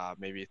with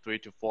maybe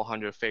 300 to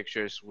 400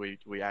 fixtures.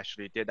 We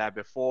actually did that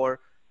before,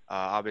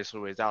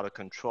 obviously without a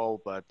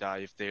control. But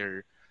if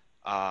they're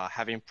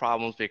having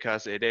problems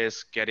because it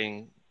is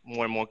getting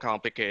more and more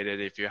complicated,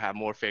 if you have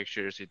more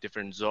fixtures in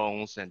different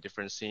zones and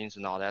different scenes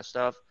and all that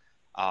stuff,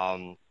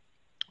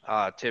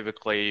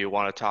 typically you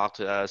want to talk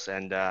to us,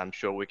 and I'm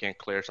sure we can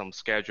clear some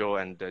schedule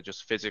and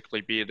just physically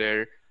be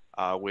there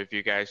with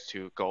you guys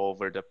to go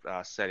over the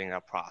setting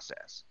up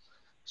process.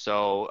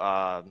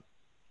 So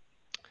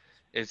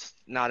it's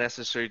not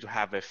necessary to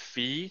have a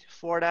fee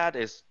for that.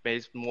 It's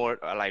based more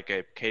like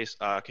a case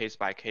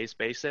by case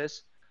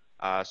basis.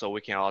 So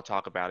we can all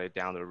talk about it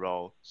down the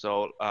road.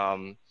 So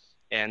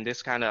and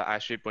this kind of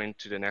actually brings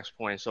to the next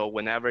point. So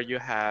whenever you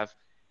have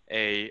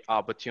a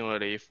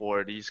opportunity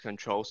for these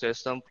control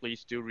system,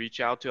 please do reach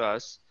out to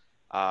us.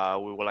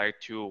 We would like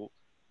to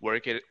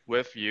work it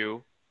with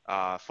you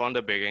from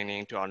the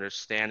beginning to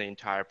understand the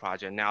entire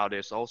project. Now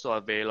there's also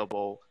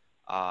available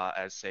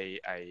as a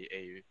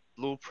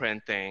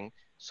blueprint thing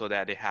so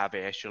that they have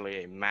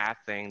actually a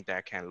map thing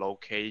that can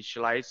locate each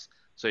lights.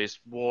 So it's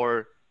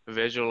more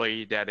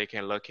visually that they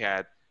can look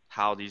at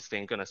how these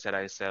things gonna set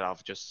up instead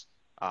of just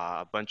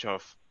a bunch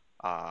of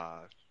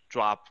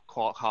drop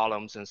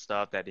columns and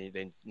stuff that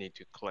they need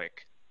to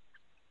click.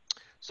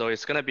 So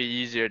it's gonna be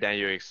easier than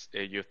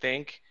you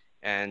think.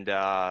 And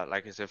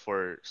like I said,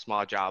 for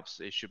small jobs,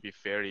 it should be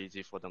fairly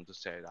easy for them to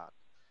set it up.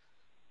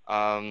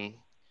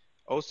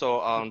 Also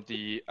on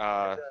the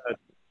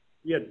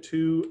You had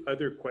two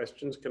other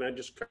questions. Can I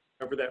just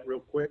cover that real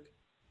quick?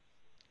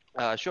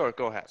 sure,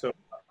 go ahead. So,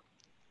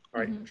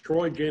 all right,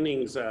 Troy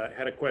Jennings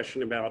had a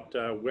question about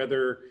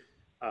whether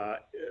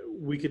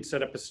we could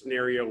set up a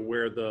scenario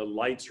where the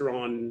lights are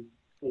on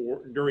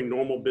during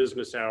normal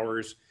business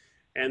hours,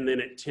 and then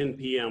at 10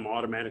 p.m.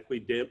 automatically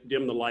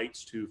dim the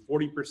lights to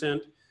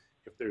 40%.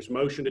 If there's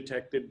motion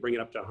detected, bring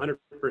it up to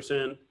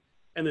 100%.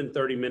 And then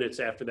 30 minutes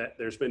after that,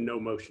 there's been no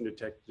motion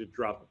detected, to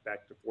drop it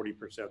back to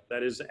 40%.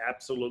 That is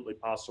absolutely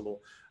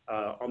possible.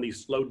 On the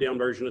slowed down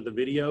version of the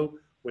video,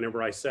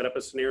 whenever I set up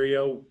a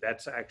scenario,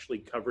 that's actually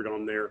covered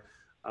on there.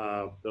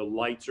 The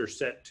lights are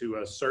set to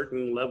a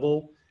certain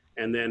level,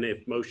 and then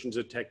if motion's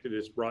detected,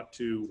 it's brought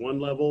to one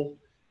level.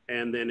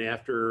 And then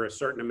after a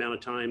certain amount of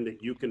time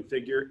that you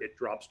configure, it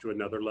drops to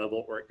another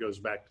level, or it goes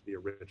back to the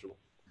original.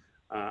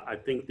 I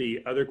think the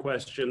other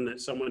question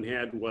that someone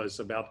had was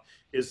about,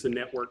 is the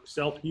network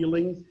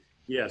self-healing?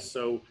 Yes,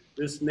 so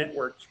this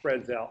network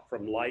spreads out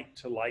from light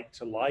to light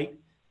to light.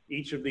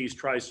 Each of these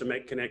tries to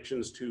make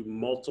connections to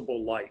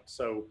multiple lights.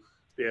 So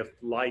if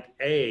light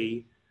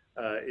A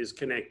is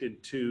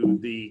connected to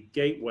the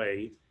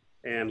gateway,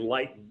 and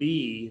light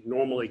B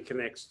normally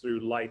connects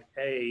through light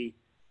A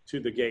to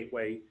the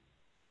gateway,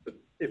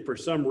 if for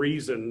some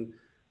reason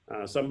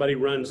somebody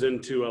runs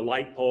into a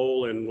light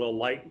pole and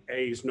light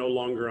A is no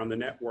longer on the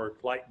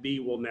network, light B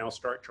will now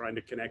start trying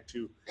to connect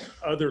to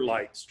other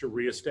lights to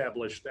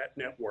reestablish that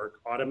network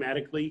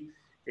automatically.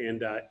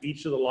 And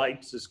each of the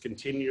lights is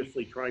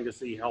continuously trying to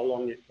see how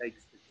long it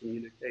takes to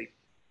communicate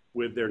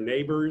with their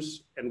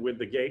neighbors and with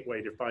the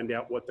gateway to find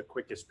out what the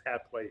quickest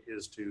pathway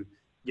is to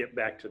get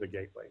back to the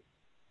gateway.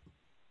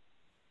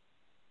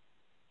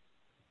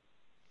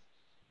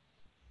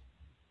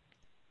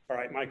 All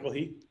right, Michael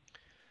Heath.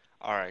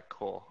 All right,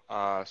 cool.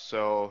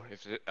 So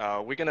if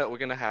we're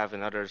gonna have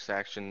another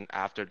section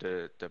after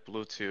the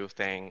Bluetooth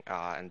thing,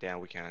 and then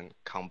we can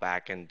come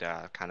back and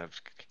kind of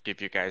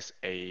give you guys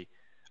a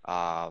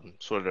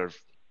sort of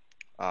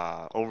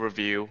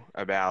overview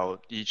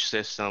about each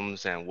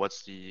systems and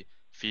what's the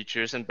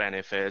features and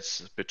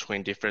benefits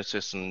between different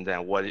systems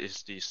and what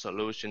is the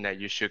solution that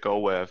you should go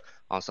with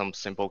on some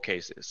simple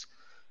cases.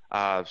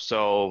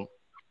 So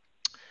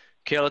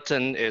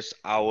Kiloton is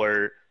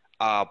our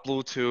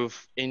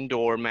Bluetooth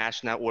indoor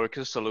mesh network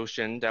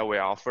solution that we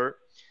offer.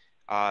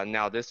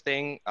 Now this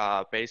thing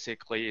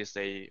basically is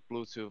a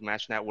Bluetooth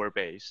mesh network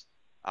base.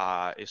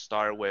 It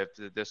started with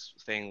this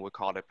thing we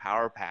call the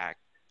power pack.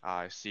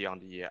 See on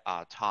the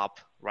top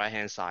right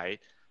hand side.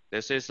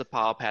 This is the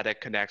power pack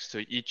that connects to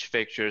each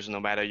fixtures, no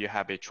matter you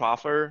have a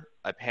troffer,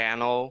 a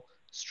panel,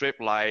 strip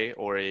light,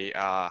 or a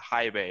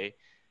high bay.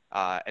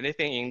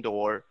 Anything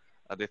indoor,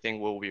 the thing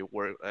will be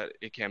work.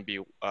 It can be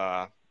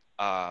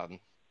um,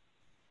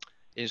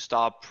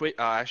 installed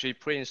actually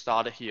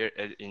pre-installed here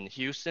in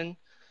Houston.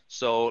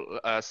 So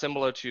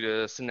similar to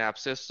the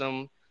Synapse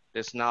system,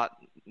 there's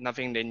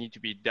nothing that need to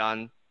be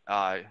done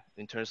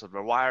in terms of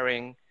the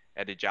wiring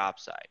at the job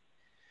site.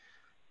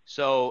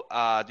 So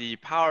the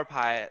power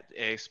pack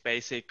is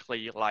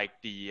basically like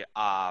the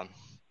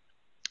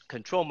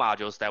control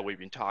modules that we've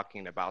been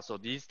talking about. So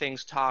these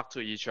things talk to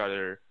each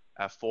other,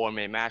 form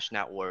a mesh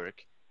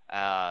network.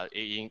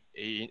 It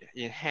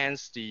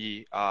enhance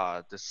the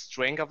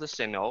strength of the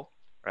signal,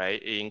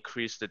 right? It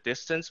increase the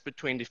distance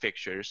between the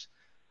fixtures,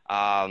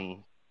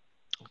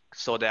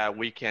 so that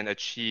we can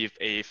achieve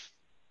a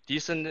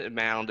decent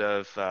amount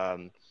of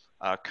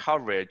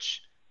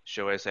coverage,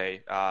 shall I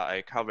say,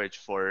 a coverage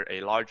for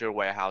a larger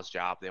warehouse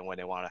job than when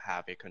they want to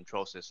have a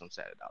control system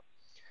set it up.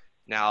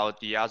 Now,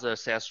 the other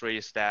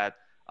accessories that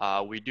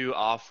we do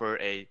offer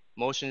a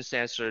motion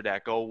sensor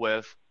that go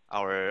with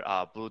our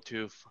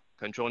Bluetooth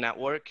control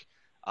network.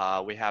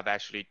 We have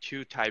actually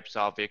two types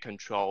of a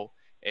control,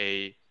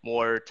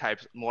 more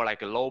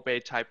like a low bay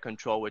type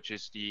control, which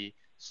is the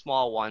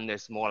small one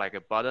that's more like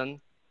a button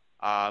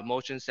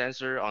motion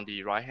sensor on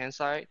the right hand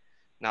side.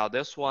 Now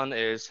this one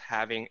is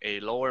having a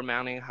lower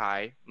mounting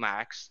height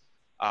max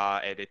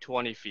at a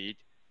 20 feet,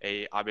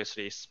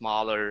 obviously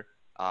smaller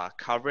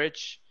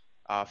coverage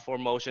for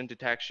motion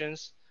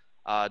detections.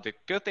 The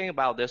good thing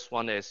about this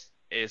one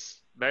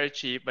is very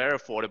cheap, very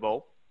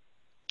affordable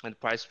at the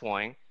price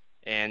point.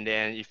 And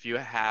then if you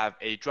have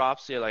a drop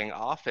ceiling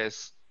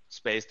office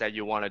space that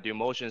you want to do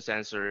motion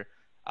sensor,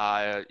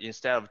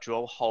 instead of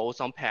drill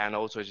holes on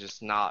panels, which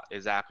is not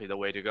exactly the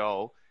way to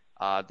go,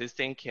 this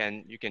thing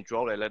you can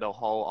drill a little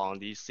hole on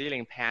these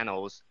ceiling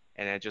panels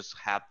and then just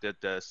have the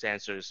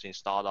sensors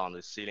installed on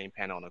the ceiling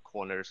panel on the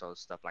corners or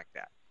stuff like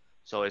that.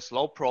 So it's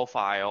low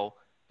profile.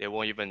 They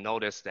won't even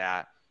notice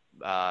that.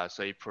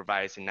 So it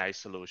provides a nice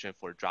solution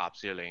for drop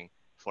ceiling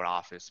for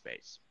office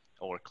space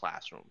or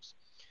classrooms.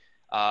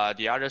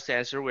 The other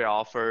sensor we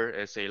offer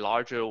is a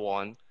larger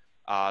one.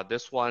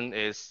 This one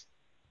is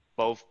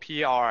both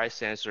PRI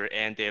sensor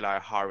and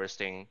daylight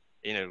harvesting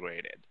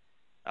integrated.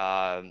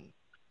 Um,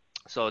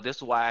 so this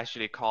is why I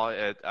actually call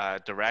it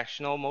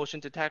directional motion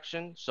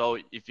detection. So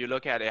if you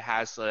look at it, it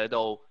has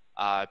little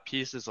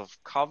pieces of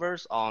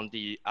covers on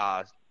the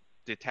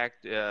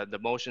the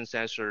motion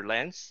sensor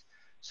lens.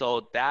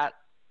 So that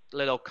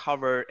little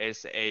cover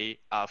is a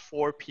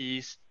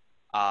four-piece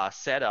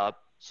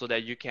setup so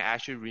that you can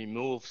actually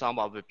remove some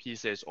of the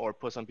pieces or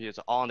put some pieces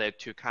on it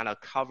to kind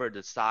of cover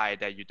the side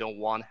that you don't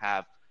want to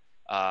have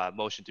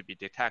motion to be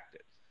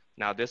detected.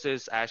 Now this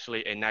is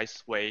actually a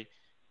nice way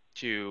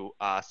to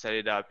set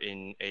it up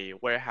in a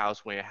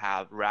warehouse when you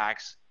have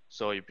racks.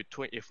 So if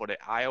for the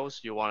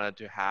aisles, you wanted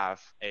to have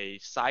a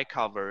side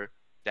cover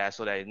that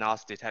so that it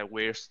not detect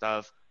weird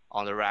stuff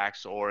on the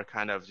racks or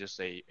kind of just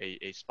a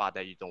spot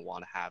that you don't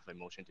want to have a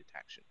motion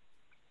detection,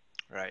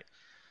 right?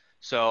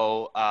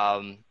 So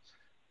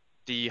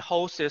the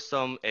whole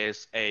system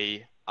is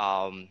a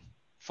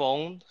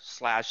phone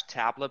slash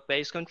tablet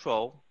based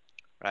control,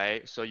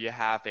 right? So we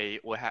have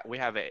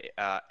a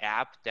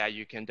app that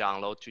you can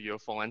download to your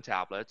phone and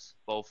tablets,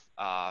 both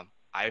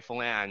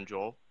iPhone and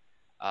Android,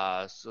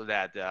 so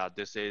that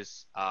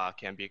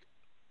can be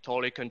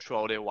totally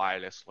controlled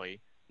wirelessly.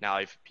 Now,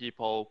 if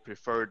people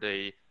prefer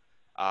the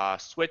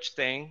switch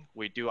thing,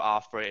 we do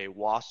offer a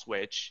wall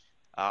switch,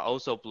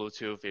 also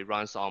Bluetooth. It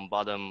runs on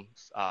bottom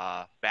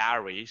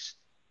batteries.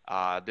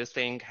 This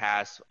thing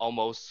has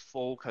almost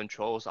full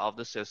controls of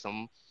the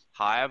system.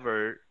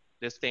 However,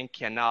 this thing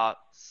cannot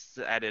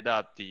set it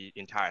up the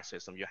entire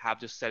system. You have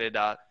to set it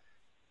up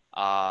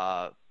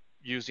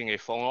using a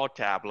phone or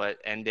tablet,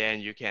 and then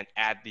you can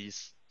add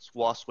these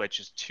wall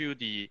switches to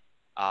the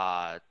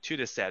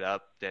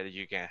setup that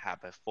you can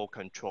have a full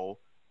control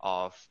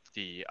of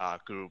the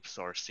groups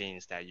or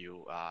scenes that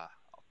you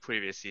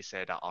previously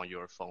set up on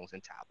your phones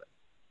and tablet.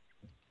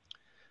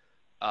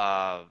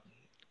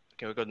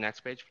 Can we go to the next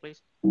page,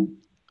 please?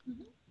 Mm-hmm.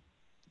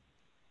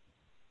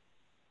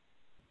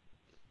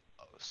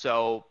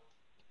 So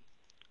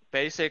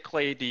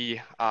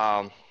basically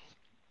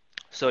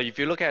so if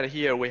you look at it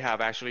here, we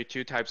have actually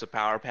two types of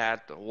power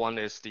pack. One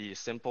is the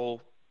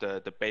simple,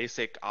 the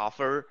basic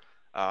offer.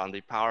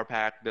 The power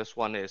pack, this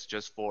one is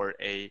just for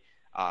a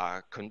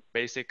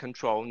basic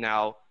control.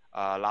 Now,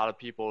 A lot of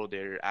people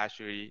there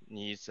actually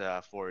needs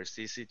for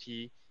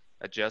CCT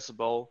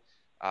adjustable,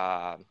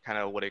 kind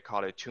of what they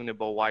call a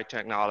tunable white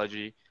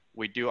technology.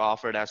 We do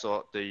offer that.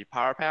 So the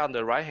power pad on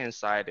the right hand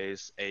side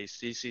is a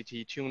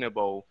CCT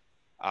tunable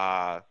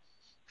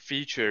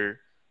feature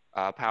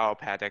power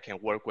pad that can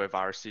work with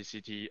our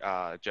CCT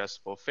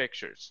adjustable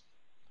fixtures.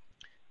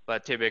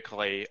 But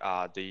typically,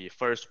 the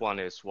first one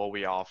is what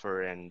we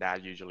offer, and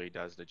that usually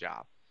does the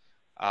job.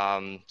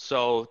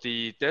 So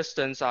the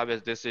distance of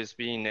it, this is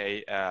being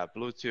a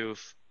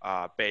Bluetooth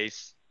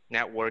based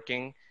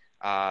networking.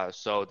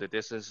 So the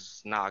distance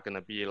is not going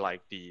to be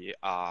like the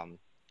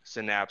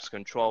Synapse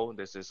control.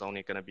 This is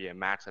only going to be a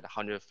max at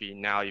 100 feet.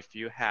 Now, if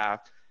you have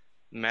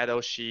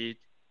metal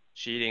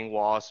sheeting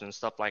walls and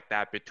stuff like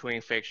that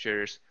between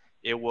fixtures,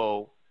 it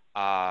will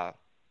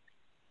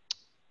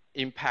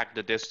impact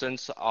the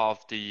distance of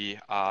the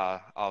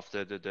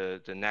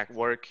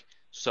network.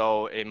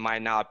 So it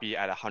might not be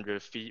at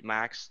 100 feet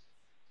max.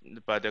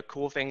 But the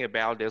cool thing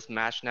about this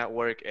mesh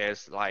network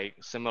is like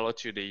similar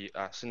to the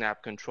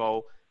Synapse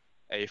control,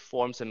 it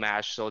forms a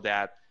mesh so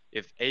that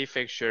if a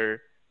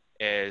fixture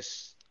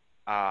is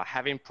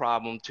having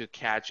problem to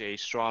catch a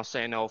strong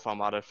signal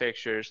from other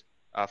fixtures,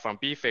 from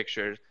B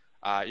fixtures,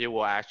 it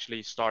will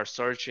actually start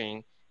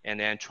searching and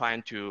then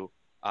trying to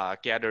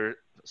gather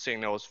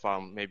signals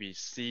from maybe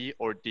C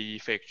or D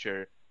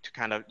fixture to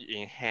kind of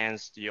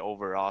enhance the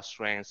overall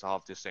strength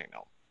of the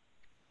signal.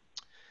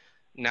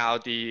 Now,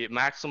 the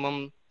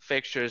maximum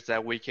fixtures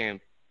that we can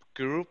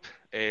group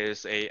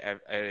is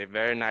a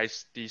very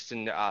nice,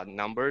 decent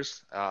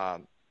numbers.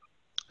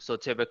 So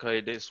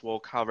typically, this will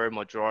cover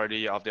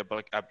majority of the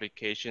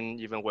application,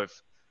 even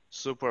with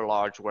super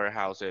large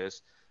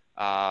warehouses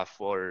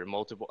for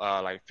multiple,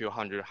 like few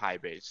hundred high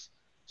bays.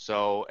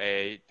 So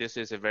this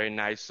is a very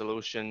nice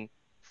solution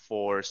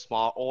for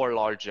small or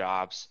large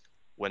jobs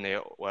when they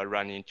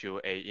run into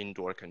a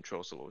indoor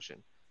control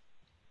solution.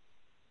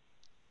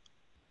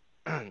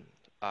 Can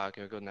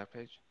we go to the next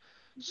page?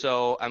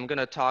 So I'm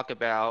gonna talk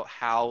about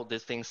how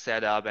this thing's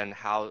set up and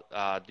how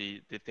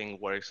the thing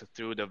works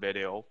through the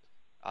video.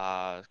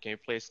 Can you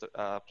play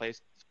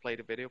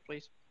the video,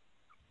 please?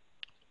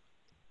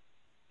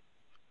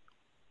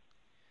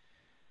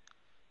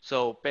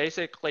 So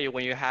basically,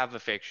 when you have a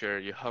fixture,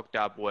 you're hooked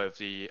up with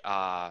the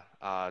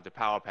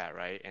power pad,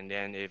 right? And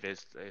then if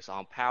it's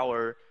on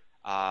power,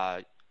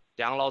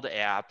 download the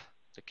app,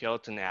 the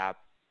Kiloton app,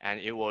 and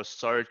it will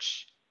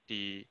search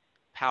the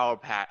power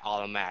pad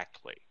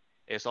automatically.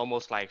 It's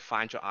almost like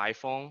find your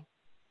iPhone.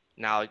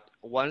 Now,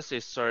 once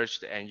it's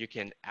searched, and you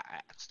can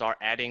start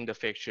adding the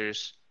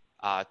fixtures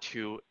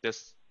to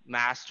this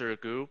master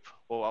group,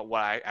 or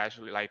what I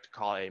actually like to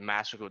call a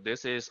master group.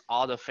 This is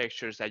all the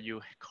fixtures that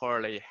you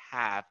currently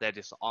have that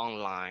is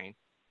online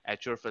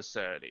at your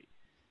facility.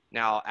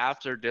 Now,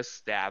 after this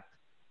step,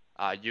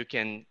 you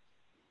can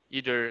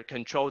either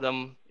control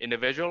them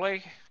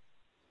individually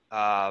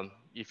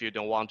if you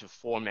don't want to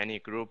form any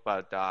group,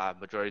 but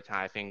majority of the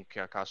time I think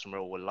a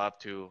customer would love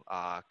to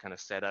kind of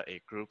set up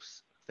a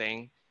groups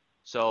thing.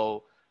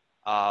 So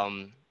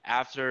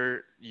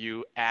after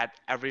you add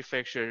every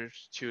fixture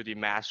to the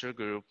master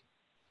group,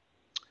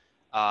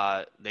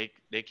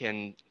 they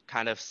can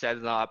kind of set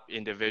it up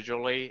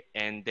individually,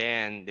 and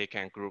then they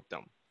can group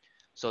them.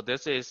 So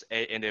this is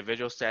a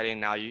individual setting.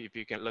 Now, if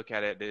you can look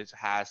at it, this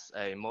has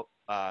a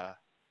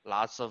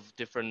lots of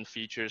different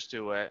features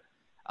to it.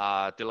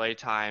 Delay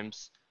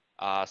times,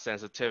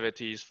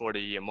 sensitivities for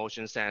the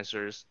motion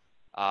sensors,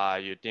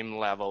 your dim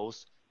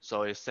levels.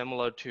 So it's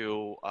similar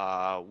to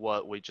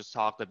what we just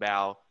talked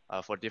about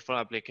for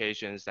different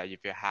applications, that if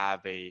you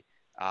have a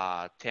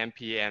 10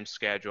 p.m.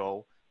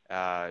 schedule,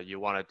 you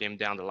want to dim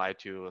down the light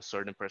to a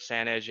certain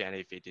percentage, and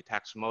if it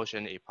detects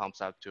motion, it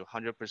pumps up to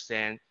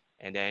 100%,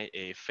 and then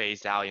it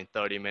fades out in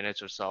 30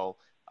 minutes or so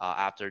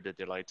after the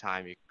delay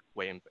time,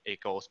 when it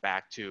goes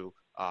back to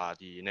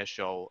the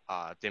initial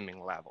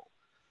dimming level.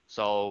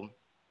 So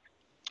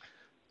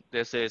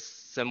this is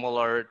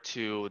similar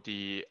to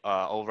the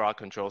overall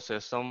control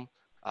system.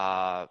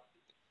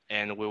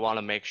 And we want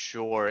to make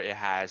sure it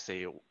has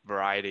a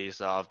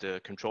varieties of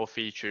the control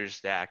features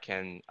that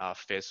can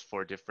fit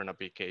for different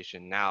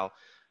application. Now,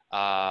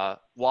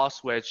 wall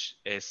switch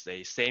is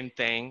the same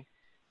thing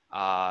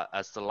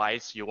as the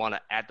lights. You want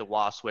to add the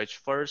wall switch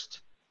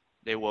first.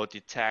 They will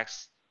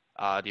detect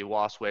the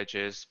wall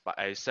switches by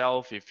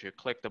itself. If you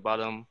click the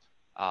button,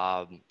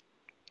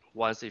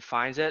 once it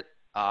finds it,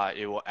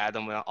 it will add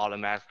them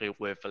automatically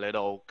with a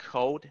little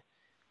code,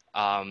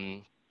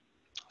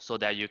 so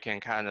that you can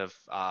kind of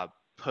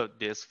put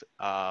this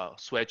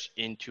switch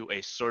into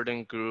a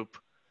certain group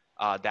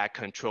that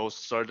controls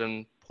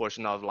certain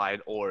portion of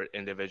light or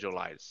individual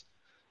lights.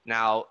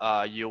 Now,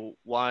 you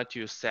want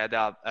to set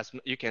up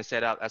you can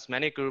set up as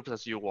many groups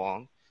as you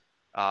want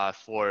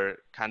for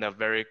kind of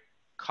very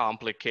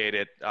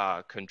complicated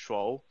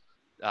control.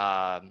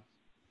 But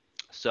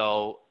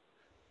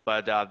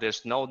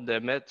there's no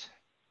limit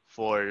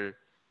for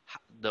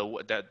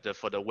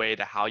the way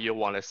that how you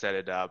want to set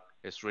it up.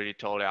 It's really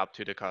totally up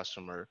to the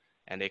customer,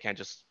 and they can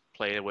just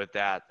play with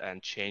that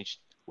and change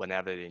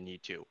whenever they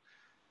need to.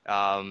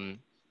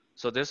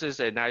 So this is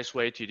a nice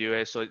way to do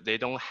it. So they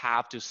don't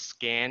have to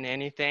scan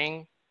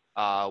anything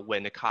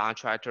when the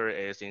contractor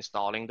is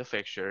installing the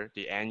fixture.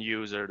 The end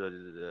user,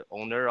 the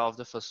owner of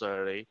the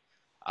facility,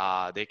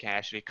 they can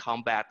actually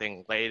come back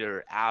in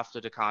later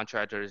after the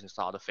contractor has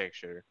installed the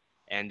fixture,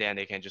 and then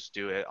they can just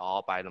do it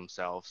all by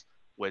themselves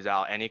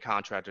without any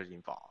contractors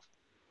involved.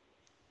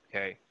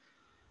 Okay.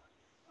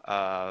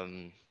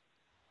 Um,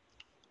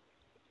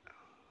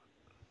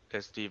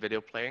 is the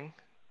video playing?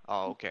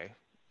 Oh, okay.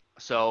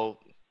 So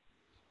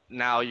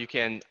now you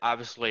can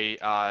obviously,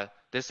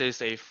 this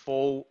is a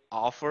full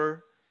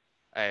offer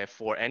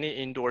for any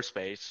indoor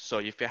space. So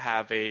if you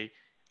have if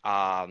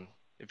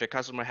a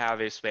customer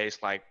have a space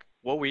like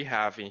what we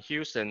have in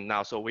Houston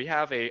now, so we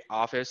have a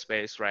office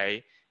space,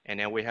 right? And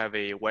then we have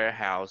a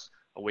warehouse,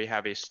 we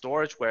have a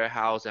storage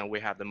warehouse, and we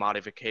have the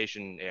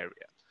modification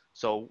area.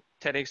 So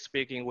technically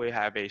speaking, we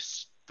have a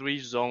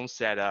 3-zone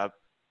setup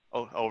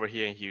over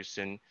here in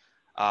Houston.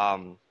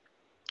 Um,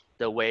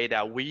 the way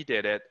that we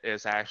did it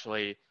is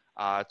actually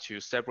to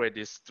separate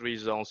these 3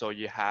 zones. So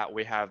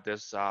we have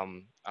this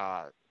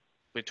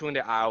between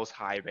the aisles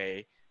high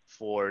bay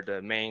for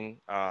the main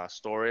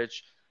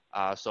storage.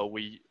 So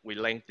we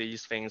link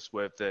these things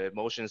with the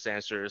motion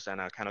sensors and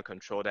kind of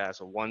control that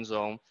as a 1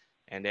 zone.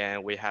 And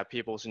then we have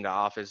people in the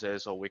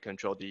offices, so we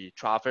control the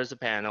traverse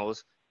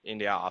panels in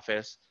the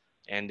office.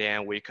 And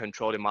then we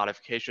control the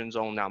modification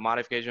zone. Now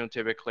modification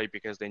typically,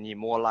 because they need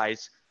more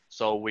lights,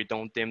 so we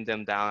don't dim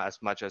them down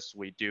as much as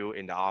we do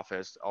in the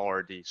office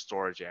or the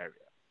storage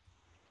area.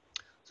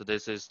 So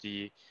this is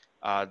the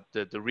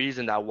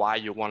reason that why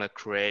you want to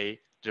create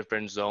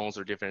different zones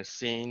or different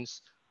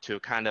scenes to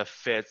kind of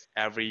fit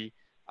every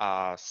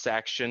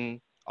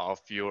section of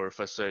your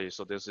facility.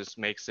 So this is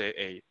makes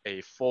it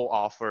a full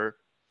offer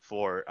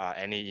for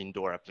any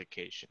indoor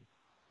application.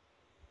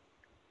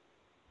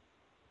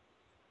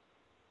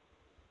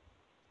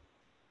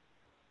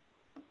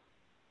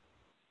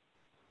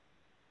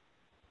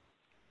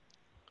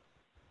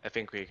 I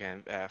think we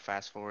can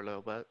fast forward a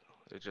little bit.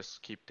 We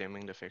just keep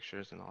dimming the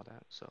fixtures and all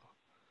that. So.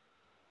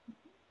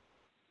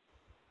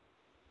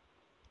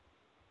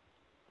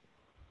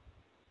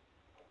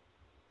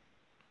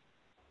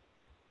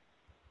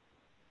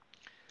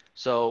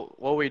 So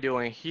what we're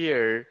doing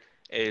here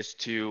is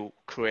to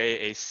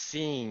create a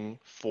scene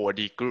for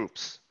the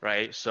groups,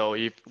 right? So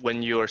if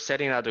when you're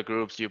setting up the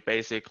groups, you're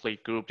basically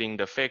grouping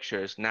the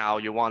fixtures. Now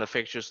you want the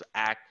fixtures to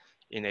act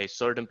in a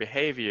certain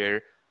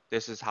behavior.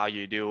 This is how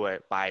you do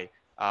it by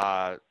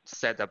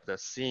set up the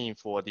scene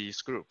for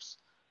these groups.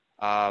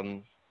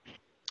 Um,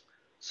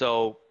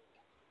 so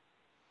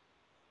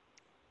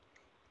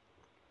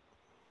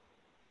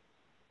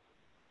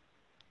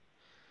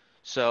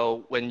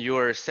So when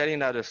you're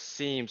setting out the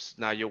themes,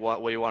 now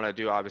what you want to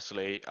do,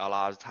 obviously, a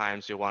lot of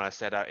times you want to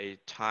set out a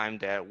time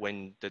that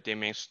when the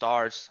dimming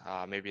starts,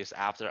 maybe it's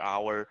after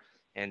hour,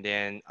 and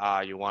then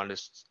you want to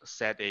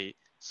set a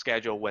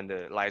schedule when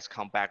the lights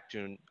come back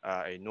to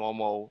a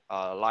normal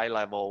light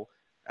level.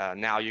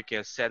 Now you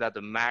can set up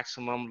the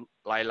maximum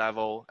light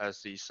level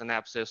as the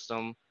Synapse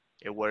system.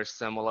 It works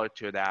similar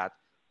to that.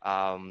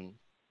 Um,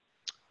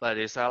 but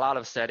it's a lot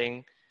of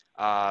setting.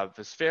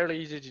 It's fairly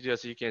easy to do,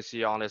 as you can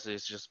see on this.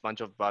 It's just a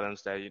bunch of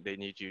buttons that they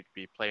need you to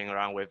be playing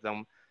around with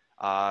them.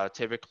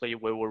 Typically,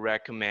 we will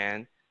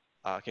recommend,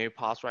 can you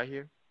pause right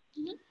here?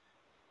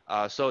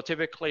 Mhm. So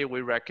typically,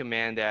 we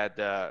recommend that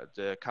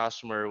the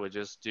customer would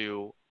just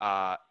do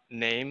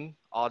name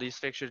all these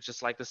fixtures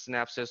just like the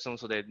Synapse system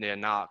so that they're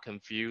not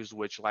confused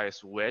which light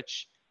is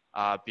which.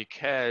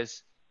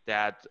 Because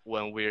that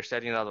when we're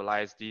setting up the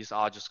lights, these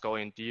are just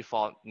going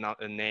default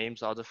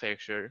names of the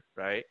fixture,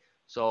 right?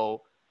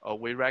 So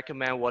we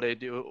recommend what they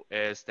do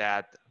is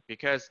that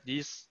because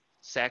these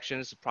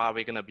sections are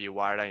probably going to be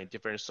wired in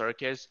different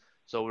circuits,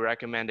 so we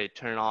recommend they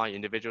turn on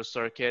individual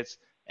circuits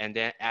and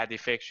then add the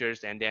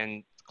fixtures and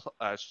then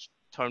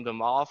turn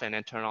them off and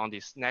then turn on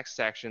this next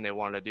section they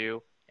want to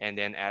do and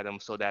then add them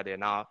so that they're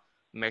not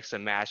mix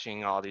and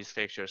matching all these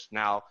fixtures.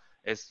 Now,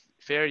 it's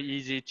very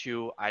easy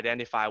to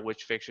identify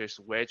which fixture is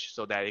which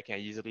so that it can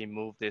easily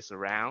move this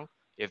around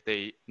if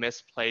they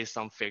misplace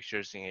some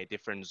fixtures in a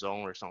different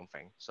zone or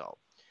something. So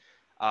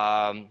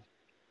um,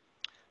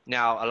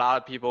 now a lot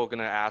of people are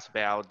gonna ask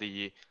about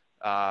the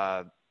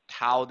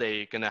how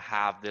they gonna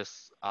have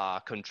this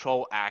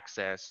control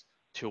access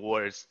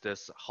towards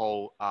this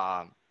whole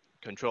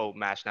control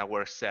mesh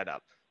network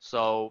setup.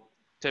 So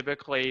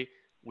typically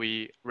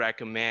we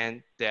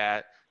recommend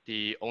that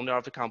the owner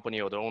of the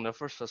company or the owner of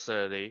the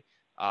facility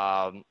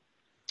um,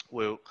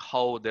 will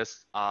hold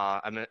this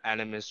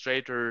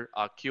administrator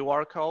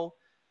QR code.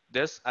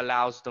 This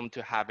allows them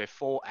to have a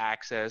full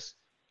access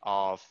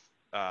of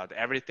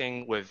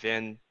everything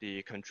within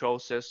the control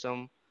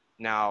system.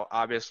 Now,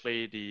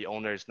 obviously, the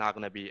owner is not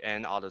going to be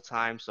in all the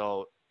time.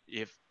 So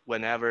if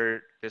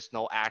whenever there's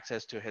no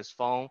access to his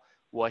phone,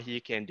 what he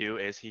can do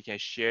is he can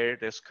share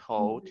this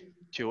code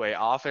to a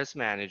office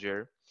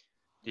manager.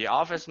 The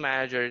office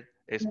manager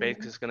is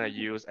basically going to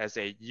use as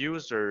a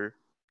user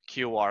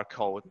QR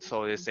code.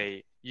 So it's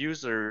a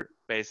user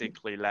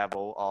basically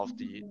level of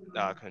the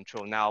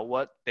control. Now,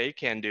 what they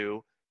can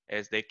do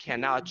is they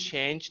cannot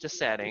change the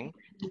setting,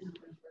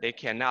 they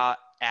cannot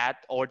add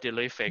or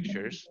delete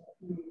fixtures,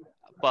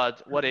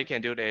 but what they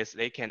can do is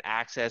they can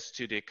access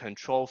to the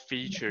control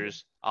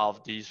features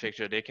of these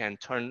fixtures. They can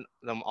turn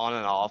them on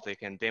and off, they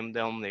can dim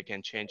them, they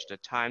can change the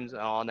times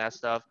and all that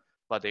stuff,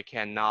 but they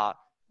cannot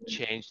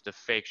change the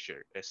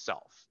fixture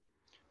itself.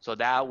 So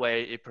that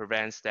way it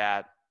prevents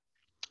that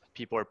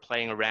people are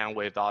playing around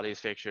with all these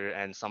fixtures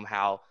and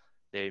somehow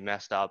they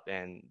messed up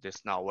and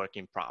it's not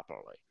working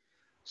properly.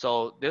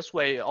 So this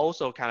way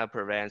also kind of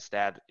prevents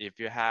that if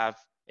you have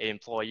an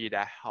employee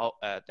that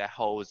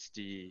holds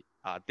the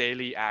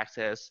daily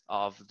access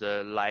of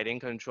the lighting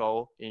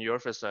control in your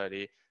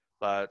facility,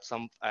 but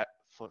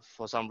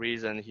for some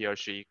reason he or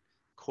she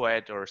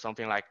quit or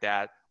something like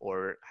that,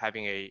 or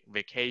having a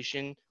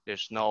vacation,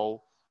 there's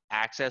no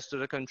access to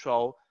the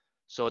control,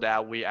 so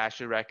that we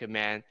actually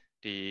recommend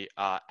the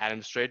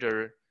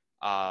administrator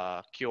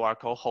QR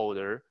code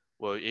holder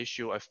will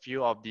issue a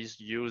few of these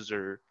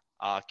user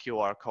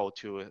QR code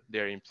to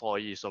their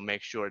employees. So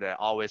make sure that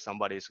always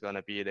somebody is going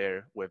to be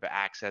there with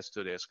access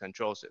to this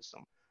control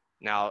system.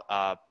 Now,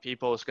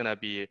 people is going to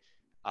be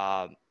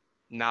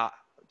not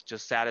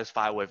just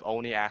satisfied with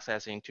only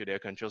accessing to their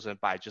control system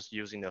by just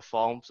using the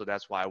phone. So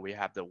that's why we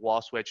have the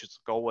wall switches to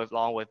go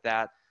along with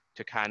that,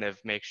 to kind of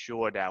make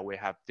sure that we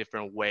have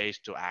different ways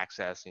to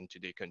access into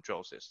the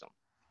control system.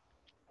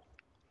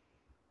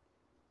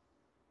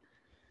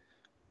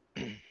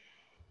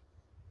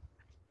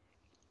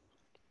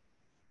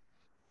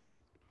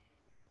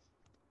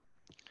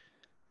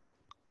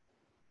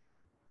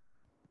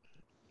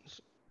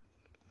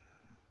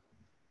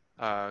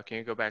 Can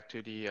you go back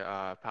to the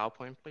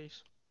PowerPoint,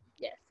 please?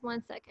 Yes,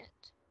 1 second.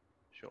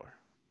 Sure.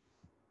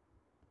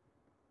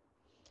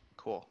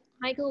 Cool.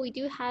 Michael, we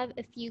do have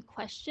a few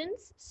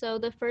questions. So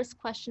the first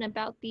question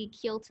about the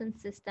Kilton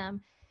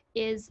system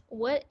is,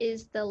 what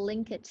is the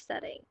linkage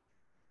setting?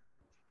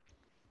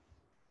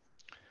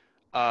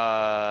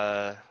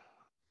 I'm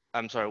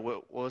sorry,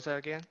 what was that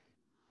again?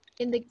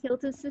 In the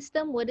Kilton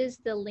system, what is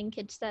the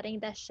linkage setting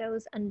that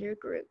shows under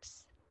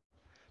groups?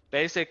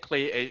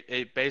 Basically,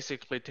 it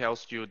basically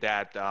tells you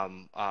that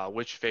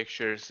which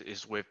fixtures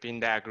is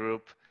within that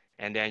group,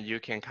 and then you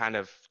can kind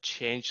of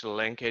change the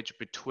linkage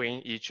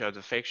between each of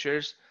the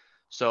fixtures.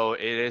 So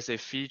it is a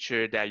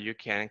feature that you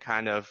can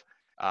kind of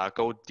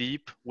go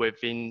deep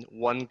within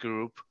one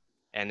group,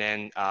 and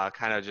then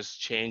kind of just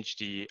change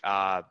the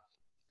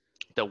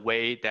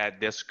way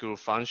that this group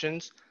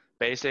functions.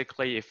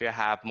 Basically, if you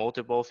have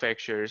multiple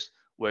fixtures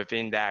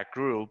within that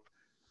group,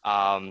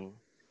 um,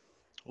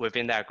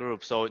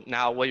 so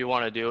now what you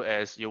want to do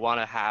is you want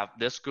to have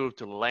this group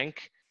to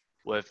link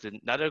with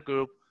another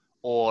group,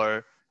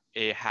 or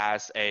it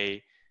has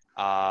a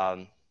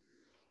oh,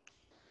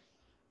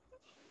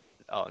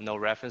 no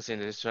reference in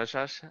the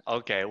instructions.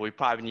 Okay, we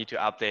probably need to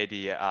update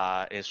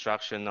the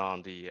instruction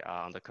on the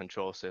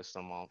control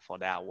system for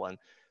that one.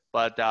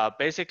 But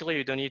basically,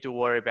 you don't need to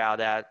worry about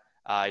that.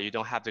 You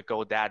don't have to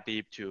go that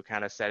deep to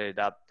kind of set it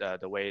up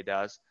the way it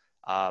does.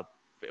 Uh,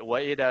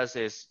 what it does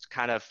is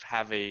kind of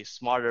have a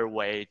smarter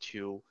way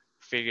to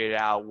figure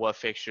out what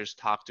fixtures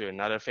talk to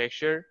another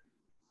fixture,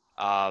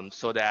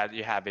 so that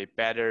you have a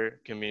better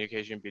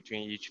communication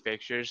between each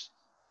fixtures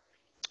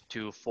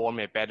to form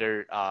a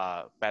better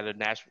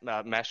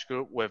mesh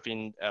group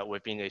within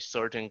a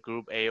certain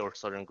group A or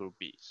certain group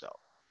B. So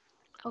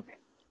Okay,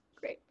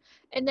 great.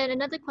 And then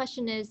another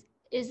question is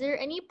there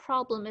any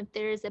problem if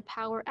there is a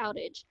power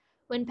outage?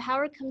 When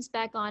power comes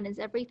back on, is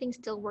everything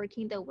still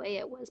working the way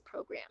it was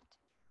programmed?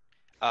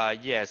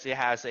 yes, it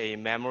has a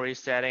memory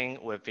setting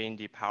within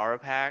the power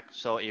pack,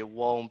 so it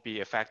won't be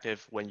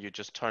effective when you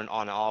just turn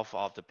on and off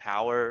of the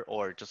power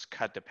or just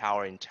cut the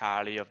power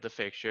entirely of the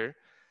fixture.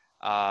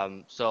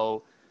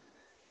 So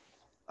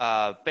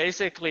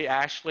basically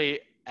actually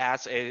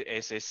as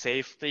a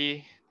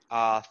safety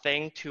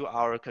thing to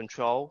our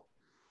control.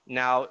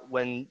 Now,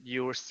 when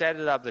you set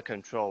it up the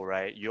control,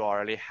 right, you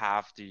already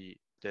have the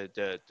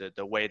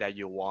way that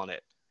you want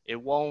it. It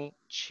won't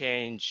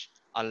change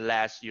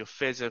unless you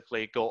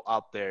physically go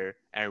up there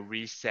and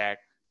reset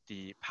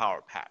the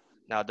power pad.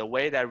 Now, the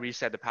way that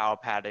reset the power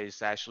pad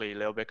is actually a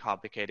little bit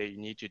complicated. You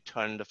need to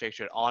turn the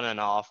fixture on and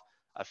off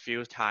a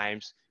few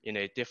times in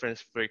a different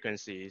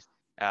frequencies.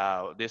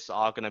 This is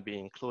all going to be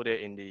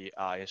included in the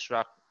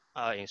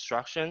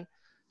instruction.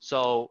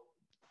 So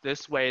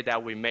this way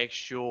that we make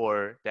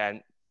sure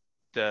that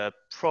the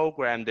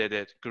programmed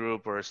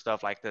group or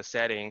stuff like the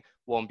setting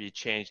won't be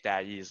changed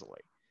that easily.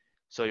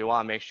 So you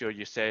want to make sure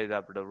you set it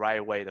up the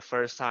right way the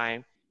first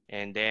time,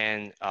 and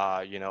then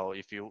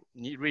if you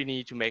really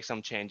need to make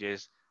some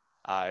changes,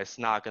 it's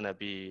not going to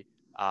be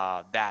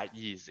that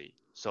easy.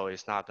 So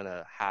it's not going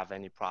to have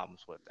any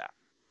problems with that.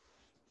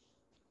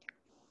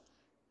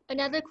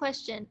 Another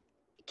question,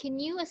 can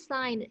you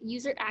assign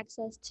user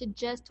access to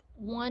just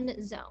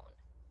one zone?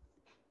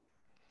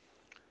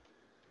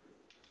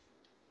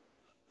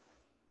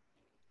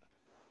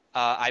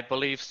 I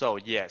believe so,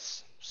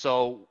 yes.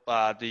 So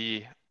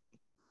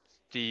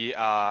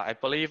I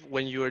believe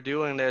when you are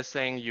doing this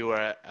thing, you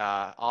are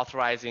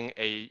authorizing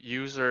a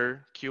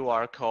user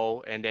QR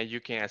code, and then you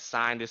can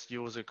assign this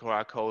user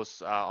QR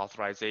code's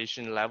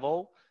authorization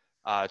level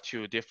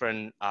to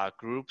different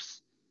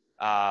groups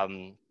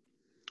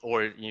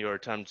or in your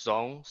term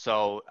zone.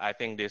 So I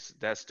think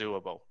that's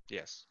doable.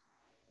 Yes.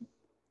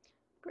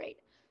 Great.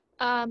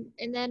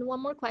 And then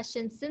one more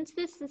question. Since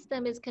this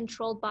system is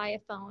controlled by a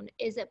phone,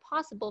 is it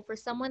possible for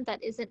someone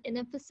that isn't in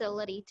a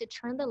facility to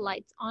turn the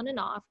lights on and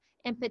off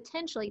and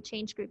potentially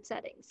change group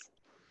settings?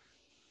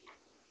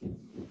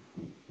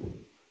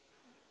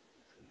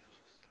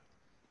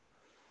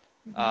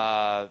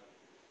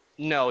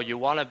 No, you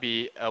want to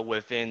be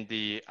within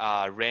the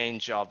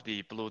range of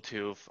the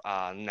Bluetooth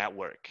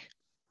network.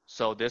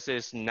 So this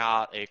is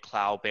not a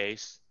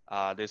cloud-based.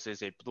 This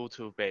is a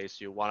Bluetooth-based.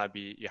 You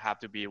have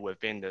to be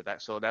within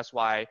that. So that's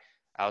why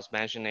I was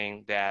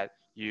mentioning that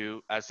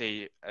you, as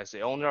the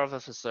owner of the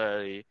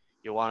facility,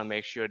 you want to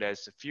make sure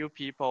there's a few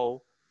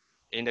people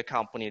in the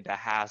company that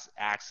has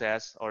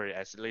access or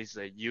at least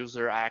a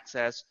user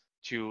access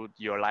to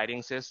your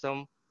lighting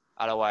system.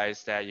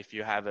 Otherwise, that if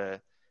you have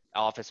a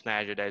office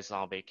manager that is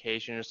on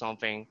vacation or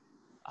something,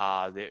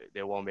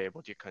 they won't be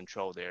able to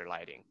control their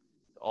lighting.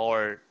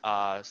 Or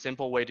a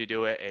simple way to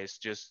do it is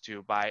just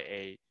to buy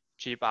a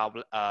cheap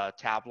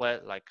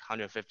tablet, like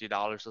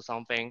 $150 or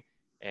something,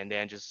 and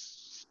then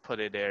just put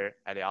it there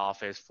at the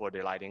office for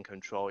the lighting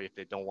control if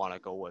they don't want to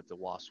go with the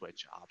wall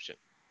switch option.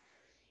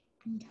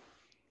 Okay.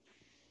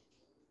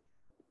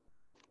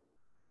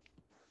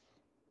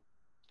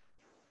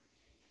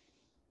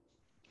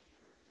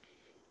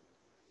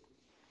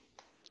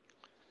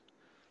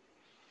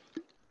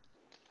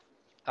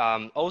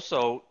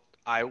 Also,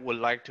 I would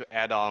like to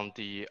add on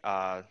the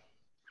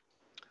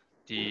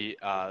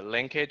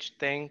linkage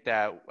thing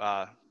that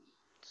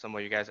some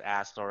of you guys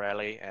asked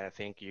already, and I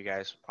think you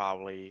guys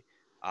probably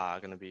are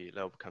going to be a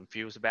little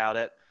confused about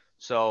it.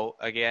 So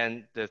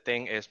again, the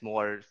thing is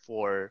more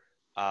for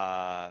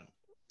a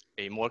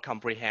more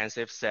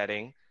comprehensive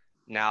setting.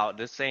 Now,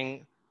 this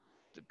thing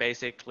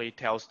basically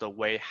tells the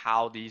way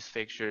how these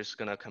fixtures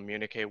gonna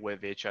communicate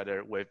with each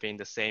other within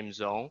the same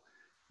zone.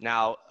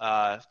 Now,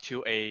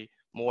 to a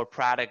more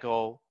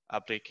practical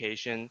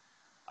application,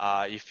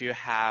 if you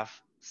have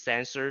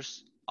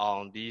sensors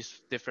on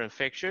these different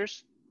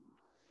fixtures,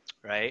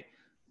 right?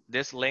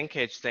 This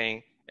linkage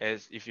thing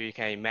is, if you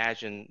can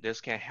imagine,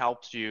 this can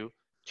help you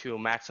to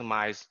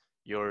maximize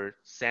your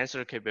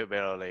sensor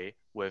capability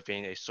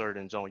within a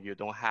certain zone. You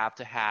don't have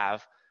to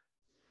have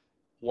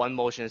one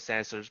motion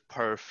sensor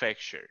per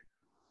fixture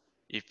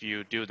if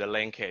you do the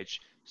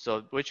linkage.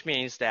 So which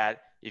means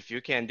that if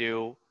you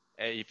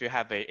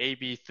have a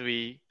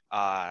AB3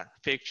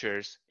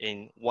 fixtures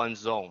in one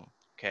zone,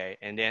 okay,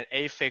 and then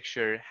a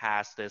fixture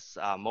has this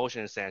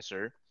motion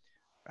sensor,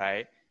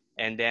 right?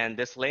 And then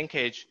this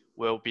linkage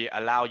will be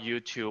allow you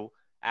to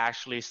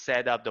actually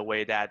set up the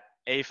way that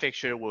A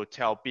fixture will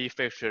tell B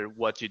fixture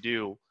what to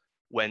do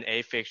when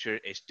A fixture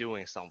is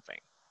doing something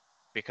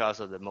because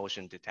of the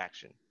motion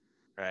detection,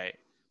 right?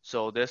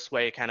 So this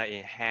way kind of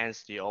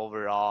enhance the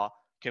overall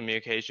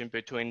communication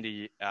between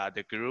the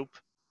group.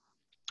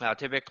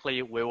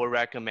 Typically, we will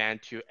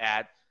recommend to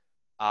add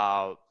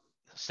uh,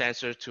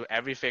 sensors to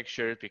every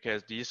fixture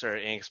because these are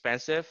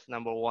inexpensive.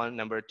 Number one.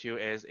 Number two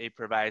is it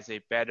provides a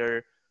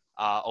better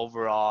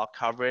overall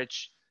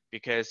coverage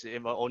because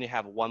if you only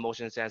have one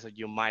motion sensor,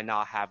 you might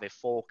not have a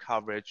full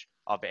coverage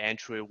of the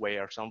entryway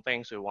or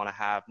something. So you want to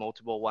have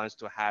multiple ones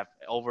to have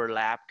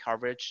overlap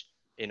coverage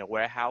in a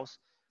warehouse.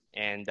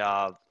 And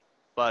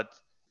but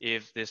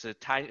if there's a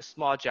tiny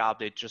small job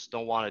they just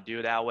don't want to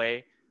do that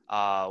way,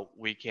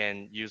 we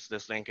can use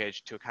this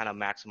linkage to kind of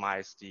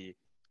maximize the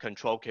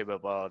control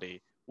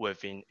capability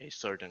within a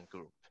certain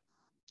group.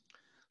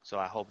 So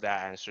I hope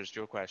that answers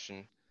your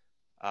question.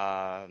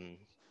 Um,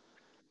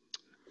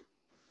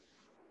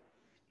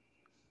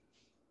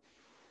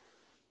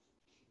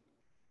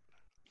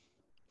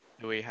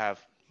 do we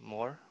have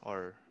more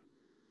or?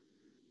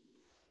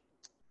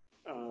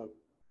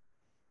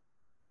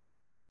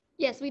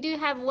 Yes, we do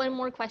have one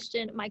more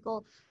question,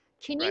 Michael.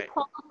 Can you Right.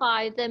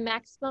 qualify the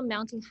maximum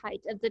mounting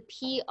height of the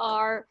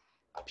PIR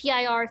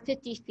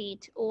 50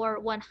 feet or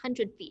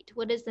 100 feet?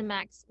 What is the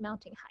max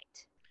mounting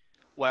height?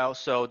 Well,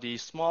 so the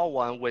small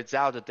one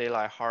without the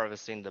daylight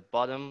harvesting, the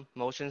bottom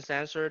motion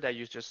sensor that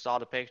you just saw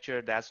the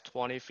picture, that's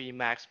 20 feet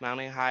max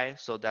mounting height.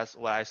 So that's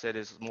what I said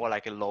is more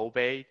like a low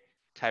bay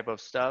type of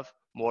stuff,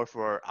 more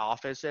for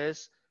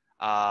offices.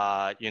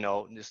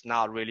 It's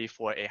not really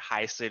for a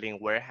high ceiling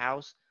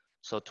warehouse.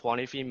 So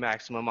 20 feet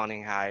maximum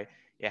mounting height.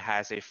 It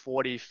has a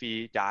 40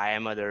 feet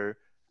diameter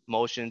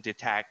motion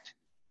detect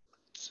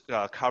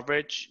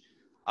coverage.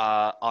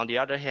 On the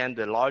other hand,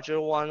 the larger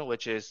one,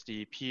 which is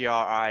the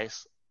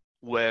PRIs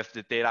with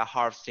the data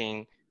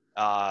harvesting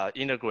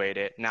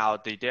integrated. Now,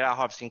 the data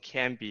harvesting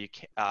can be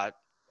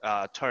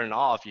turned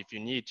off if you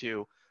need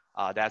to.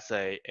 That's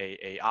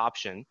a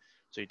option.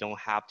 So you don't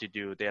have to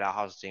do data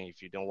harvesting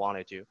if you don't want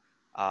it to.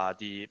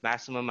 The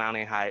maximum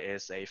mounting height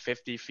is a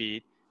 50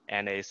 feet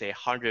and it's a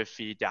 100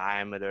 feet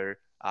diameter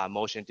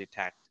motion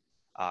detect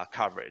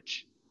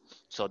coverage.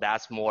 So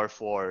that's more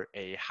for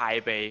a high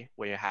bay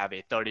when you have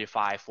a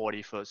 35,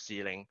 40-foot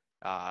ceiling,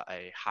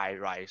 a high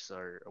rise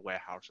or a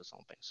warehouse or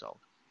something. So.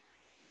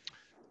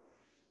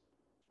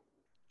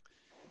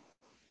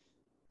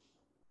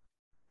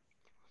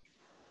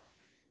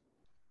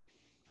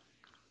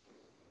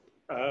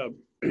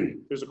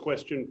 There's a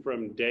question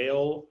from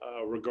Dale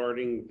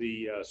regarding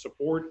the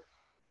support.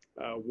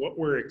 What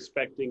we're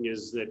expecting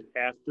is that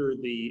after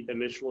the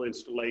initial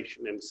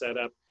installation and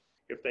setup,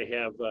 if they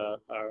have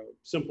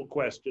simple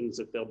questions,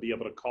 that they'll be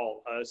able to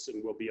call us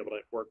and we'll be able to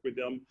work with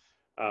them.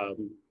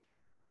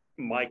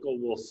 Michael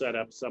will set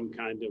up some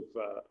kind of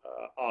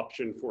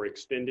option for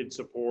extended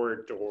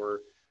support,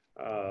 or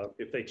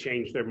if they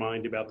change their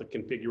mind about the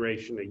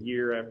configuration a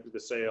year after the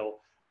sale.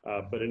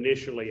 But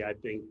initially, I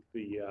think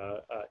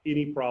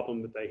any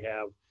problem that they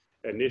have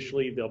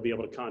initially, they'll be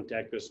able to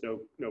contact us,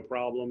 no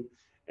problem,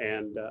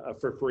 and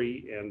for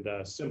free, and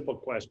simple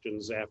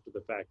questions after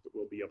the fact that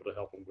we'll be able to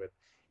help them with.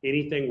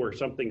 Anything where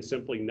something's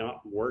simply not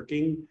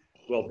working,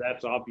 well,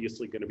 that's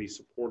obviously going to be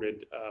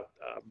supported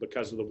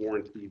because of the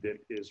warranty that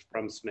is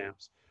from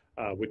Snaps,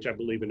 which I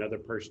believe another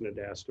person had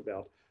asked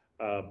about.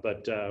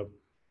 But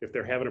if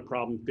they're having a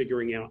problem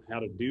figuring out how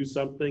to do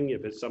something,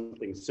 if it's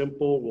something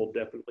simple, we'll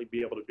definitely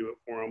be able to do it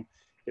for them.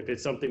 If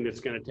it's something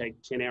that's going to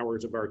take 10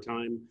 hours of our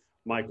time,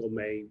 Michael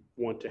may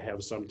want to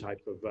have some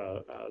type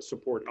of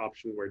support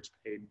option where it's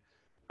paid.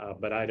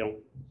 But I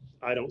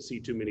don't see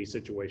too many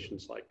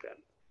situations like that.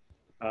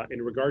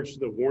 In regards to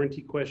the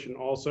warranty question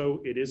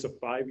also, it is a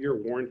 5-year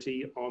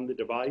warranty on the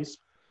device,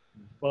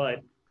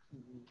 but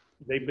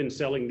they've been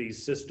selling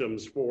these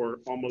systems for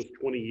almost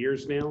 20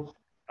 years now,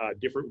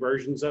 different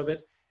versions of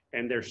it,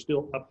 and they're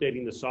still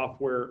updating the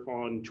software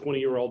on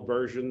 20-year-old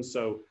versions.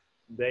 So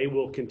they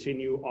will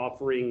continue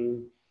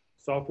offering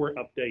software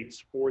updates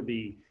for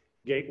the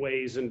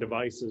gateways and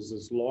devices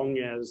as long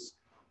as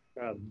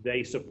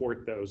they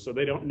support those. So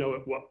they don't know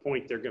at what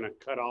point they're going to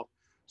cut off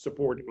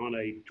support on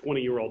a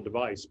 20-year-old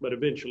device, but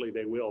eventually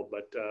they will.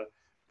 But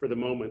for the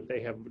moment,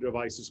 they have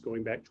devices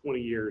going back 20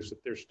 years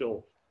that they're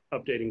still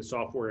updating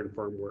software and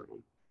firmware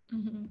on.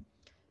 Mm-hmm.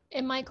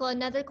 And Michael,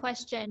 another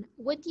question: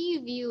 what do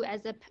you view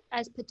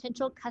as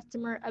potential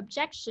customer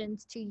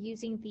objections to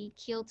using the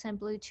Kielton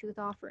Bluetooth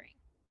offering?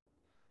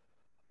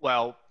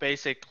 Well,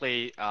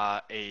 basically,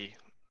 I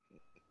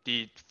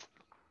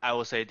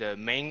would say the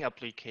main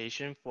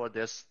application for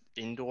this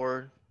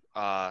indoor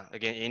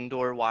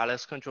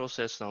wireless control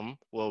system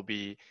will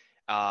be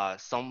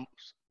some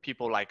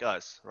people like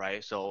us,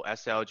 right? So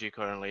SLG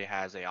currently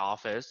has an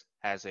office,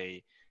 has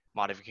a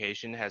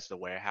modification, has the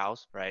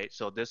warehouse, right?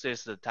 So this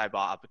is the type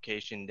of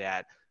application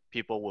that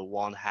people will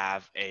want to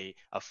have a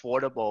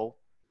affordable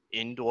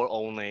indoor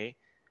only.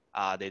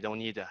 They don't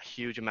need a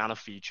huge amount of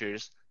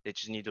features. They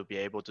just need to be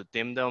able to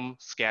dim them,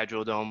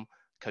 schedule them,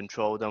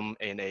 control them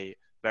in a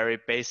very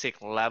basic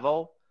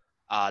level.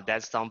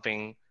 That's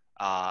something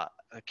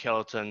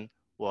Kiloton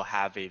will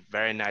have a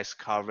very nice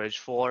coverage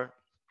for.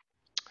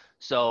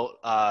 So,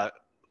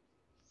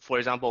 for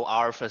example,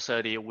 our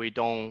facility, we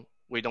don't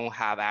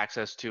have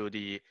access to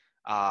the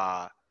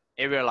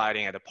area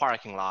lighting at the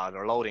parking lot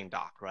or loading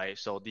dock, right?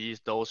 So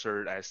those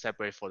are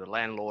separate for the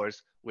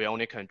landlords. We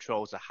only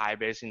control the high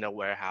base in the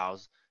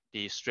warehouse,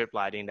 the strip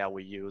lighting that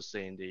we use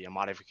in the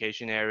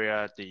modification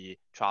area, the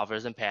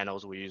traverse and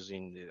panels we use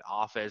in the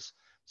office.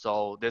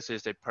 So this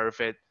is a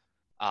perfect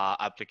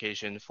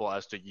application for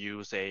us to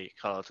use a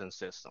Kiloton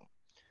system.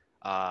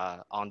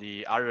 On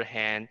the other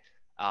hand,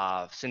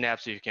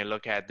 Synapse, you can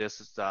look at this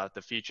is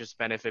the features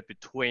benefit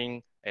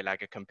between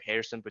like a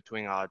comparison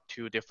between our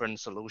two different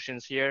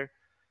solutions here.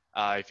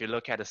 If you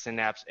look at the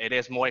Synapse, it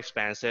is more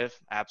expensive,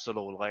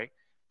 absolutely,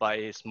 but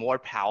it's more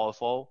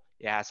powerful.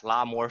 It has a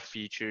lot more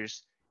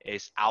features.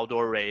 It's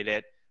outdoor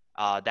rated.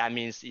 That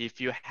means if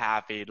you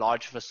have a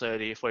large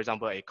facility, for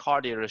example, a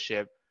car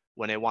dealership,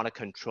 when they want to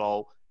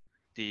control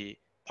the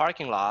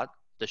parking lot,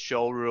 the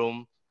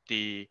showroom,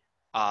 the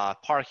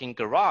parking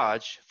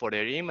garage for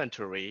their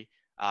inventory,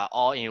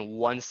 all in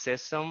one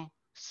system,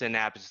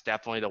 Synapse is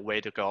definitely the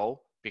way to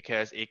go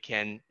because it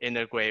can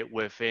integrate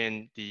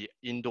within the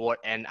indoor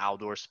and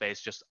outdoor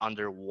space just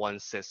under one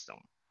system.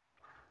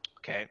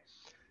 Okay,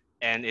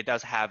 and it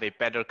does have a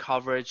better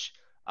coverage,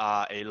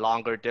 a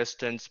longer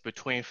distance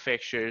between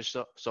fixtures.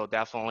 So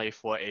definitely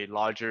for a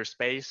larger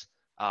space,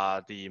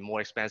 the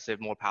more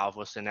expensive, more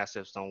powerful Synapse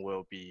system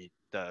will be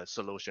the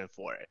solution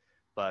for it.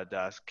 But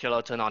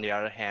Kiloton, on the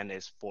other hand,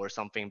 is for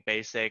something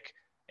basic,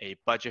 a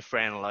budget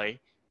friendly.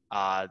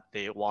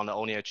 They want to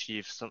only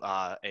achieve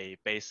a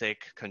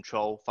basic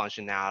control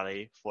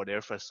functionality for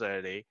their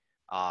facility.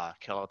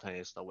 Kiloton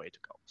is the way to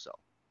go. So.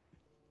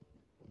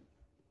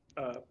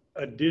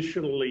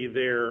 Additionally,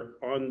 there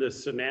on the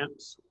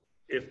Synapse,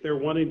 if they're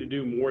wanting to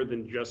do more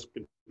than just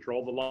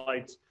control the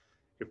lights,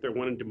 if they're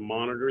wanting to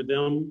monitor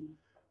them,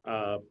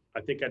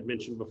 I think I'd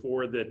mentioned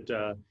before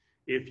that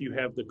if you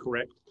have the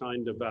correct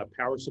kind of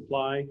power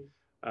supply,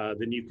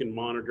 then you can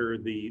monitor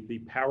the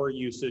power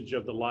usage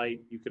of the light.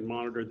 You can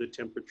monitor the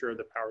temperature of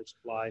the power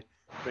supply,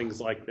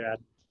 things like that.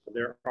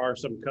 There are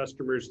some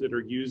customers that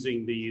are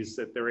using these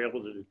that they're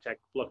able to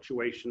detect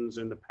fluctuations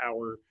in the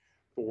power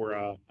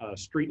for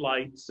street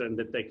lights, and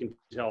that they can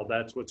tell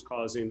that's what's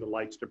causing the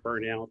lights to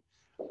burn out.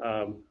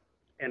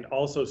 And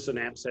also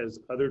Synapse has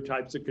other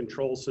types of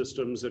control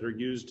systems that are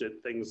used at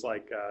things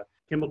like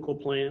chemical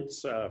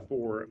plants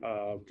for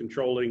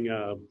controlling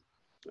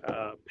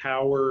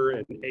power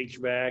and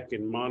HVAC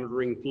and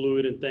monitoring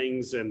fluid and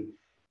things. And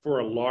for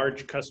a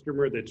large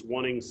customer that's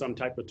wanting some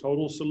type of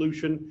total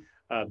solution,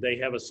 they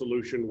have a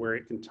solution where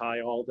it can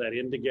tie all that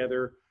in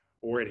together,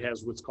 or it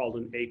has what's called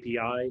an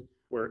API,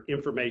 where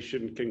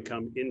information can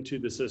come into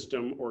the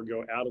system or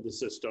go out of the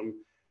system,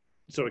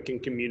 so it can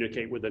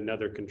communicate with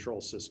another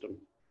control system.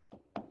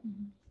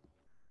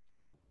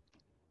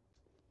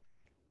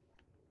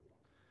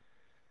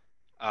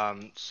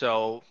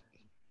 So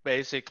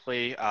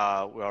basically, we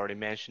already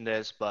mentioned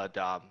this, but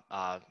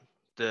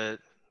the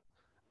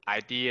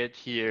idea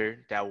here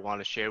that we want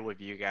to share with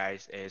you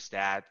guys is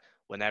that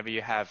whenever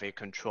you have a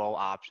control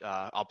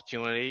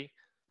opportunity,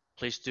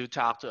 please do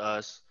talk to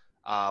us.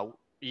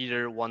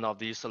 Either one of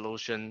these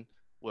solutions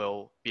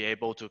will be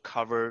able to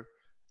cover,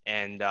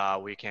 and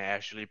we can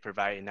actually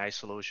provide a nice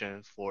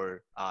solution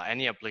for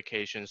any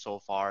application so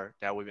far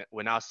that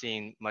we're not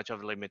seeing much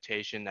of a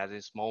limitation at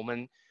this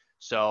moment.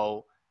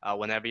 So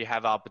whenever you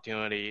have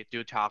opportunity,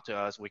 do talk to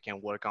us. We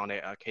can work on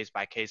it a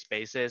case-by-case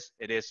basis.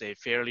 It is a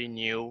fairly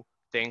new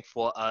thing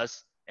for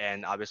us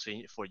and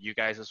obviously for you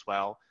guys as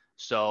well.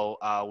 So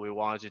we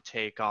wanted to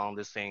take on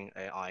this thing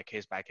on a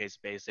case-by-case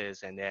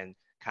basis and then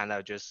kind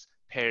of just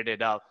paired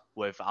it up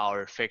with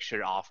our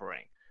fixture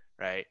offering,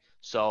 right?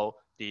 So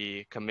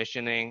the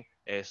commissioning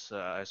is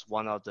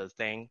one of the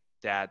things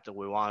that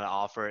we want to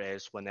offer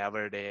is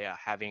whenever they are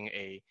having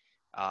a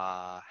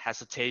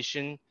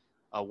hesitation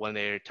when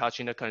they're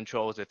touching the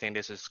controls, they think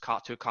this is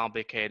too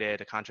complicated,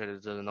 the contractor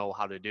doesn't know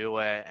how to do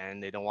it,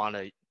 and they don't want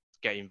to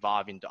get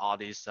involved into all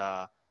these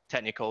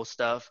technical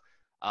stuff.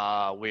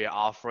 We're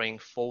offering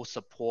full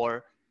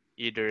support,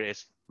 either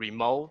it's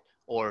remote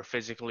or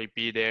physically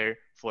be there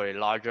for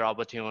larger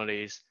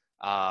opportunities.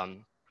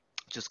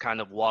 Just kind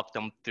of walk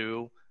them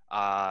through.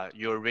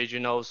 Your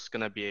original's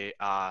gonna be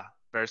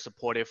very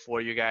supportive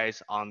for you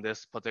guys on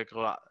this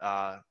particular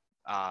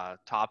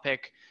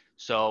topic.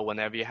 So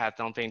whenever you have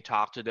something,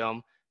 talk to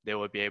them. They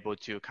will be able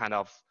to kind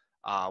of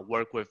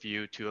work with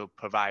you to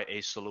provide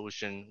a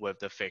solution with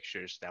the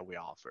fixtures that we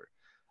offer.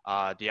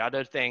 The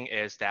other thing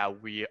is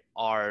that we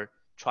are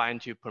trying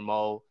to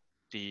promote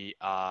the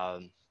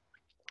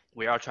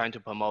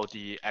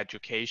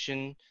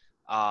education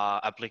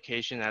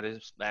application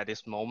at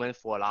this moment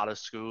for a lot of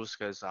schools,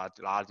 because a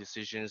lot of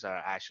decisions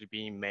are actually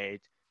being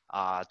made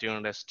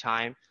during this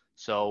time.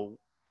 So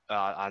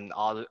and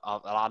a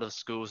lot of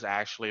schools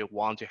actually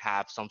want to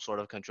have some sort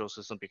of control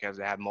system because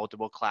they have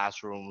multiple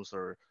classrooms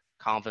or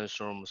conference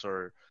rooms,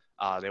 or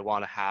they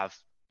want to have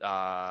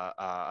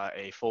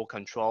a full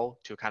control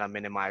to kind of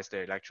minimize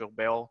the electric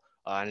bill,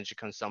 energy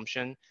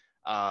consumption.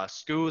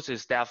 Schools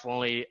is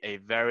definitely a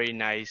very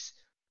nice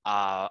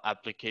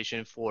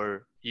application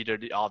for either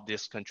of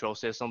this control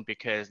system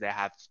because they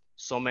have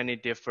so many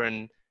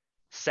different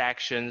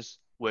sections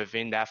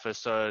within that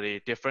facility,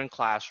 different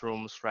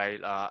classrooms,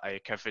 right? A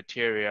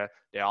cafeteria,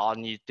 they all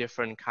need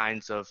different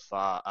kinds of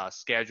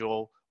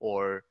schedule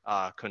or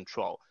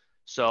control.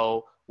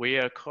 So we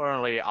are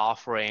currently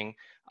offering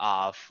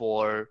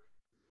for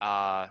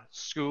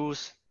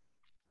schools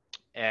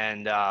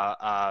and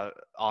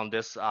on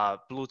this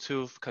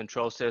Bluetooth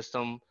control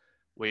system,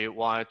 we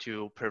wanted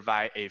to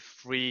provide a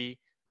free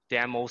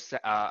demo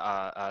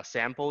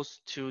samples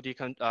to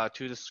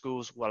the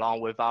schools along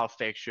with our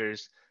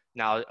fixtures.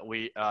 Now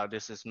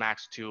this is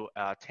max to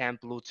 10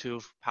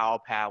 Bluetooth power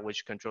pad,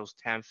 which controls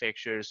 10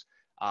 fixtures.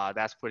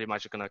 That's pretty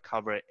much going to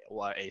cover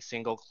a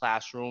single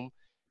classroom,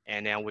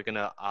 and then we're going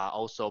to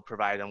also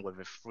provide them with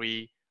a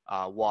free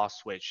wall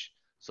switch.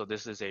 So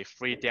this is a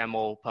free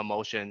demo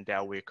promotion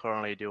that we're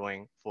currently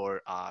doing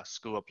for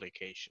school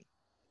application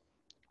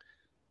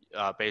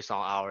based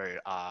on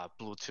our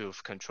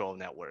Bluetooth control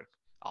network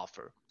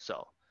offer.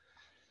 So.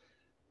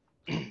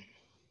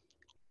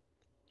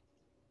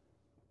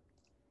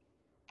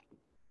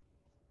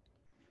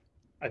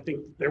 I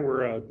think there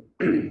were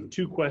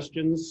two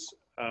questions.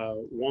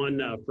 One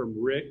from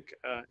Rick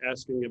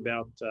asking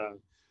about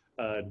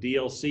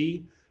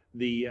DLC.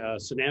 The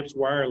Synapse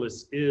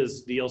Wireless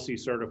is DLC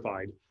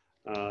certified.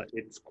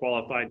 It's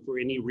qualified for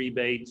any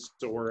rebates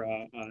or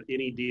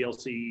any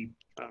DLC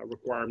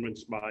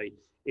requirements by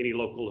any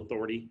local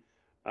authority.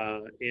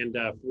 And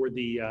for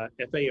the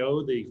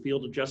FAO, the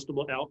field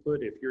adjustable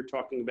output, if you're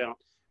talking about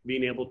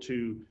being able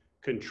to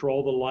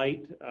control the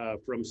light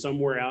from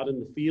somewhere out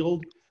in the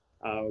field,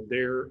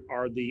 there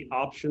are the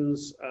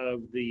options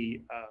of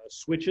the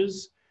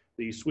switches.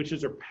 The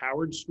switches are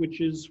powered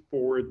switches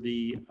for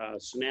the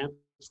Synapse,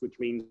 which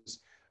means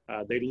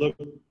they look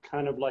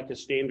kind of like a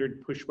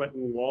standard push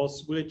button wall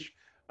switch.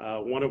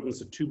 One of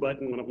them's a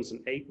 2-button, one of them's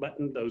an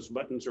 8-button. Those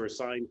buttons are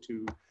assigned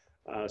to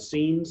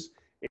scenes,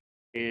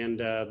 and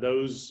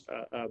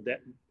that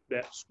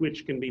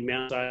switch can be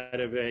mounted inside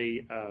of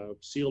a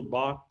sealed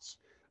box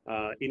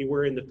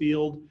anywhere in the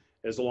field,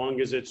 as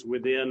long as it's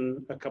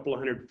within a couple of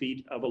 100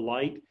 feet of a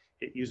light.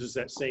 It uses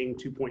that same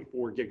 2.4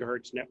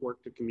 gigahertz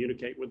network to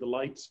communicate with the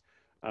lights.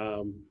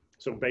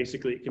 So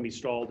basically, it can be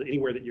installed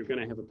anywhere that you're going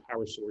to have a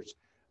power source.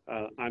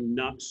 I'm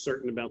not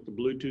certain about the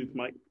Bluetooth.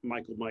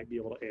 Michael might be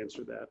able to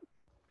answer that.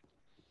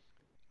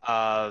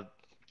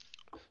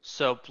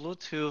 So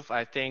Bluetooth,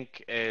 I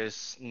think,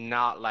 is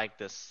not like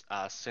this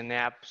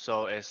Synapse,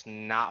 so it's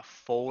not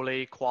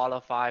fully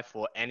qualified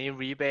for any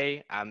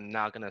rebate. I'm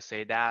not gonna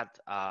say that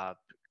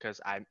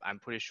because I'm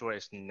pretty sure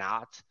it's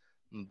not,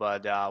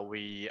 but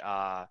we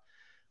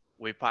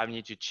probably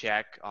need to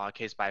check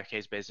case by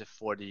case basis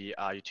for the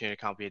utility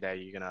company that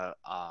you're gonna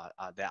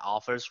that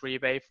offers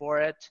rebate for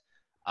it.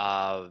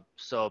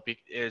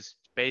 It's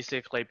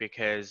basically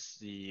because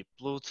the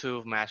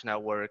Bluetooth mesh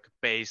network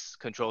based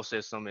control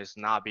system is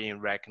not being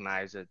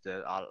recognized at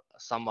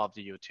some of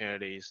the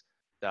utilities,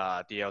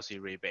 the DLC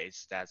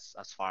rebates. That's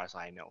as far as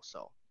I know.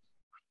 So.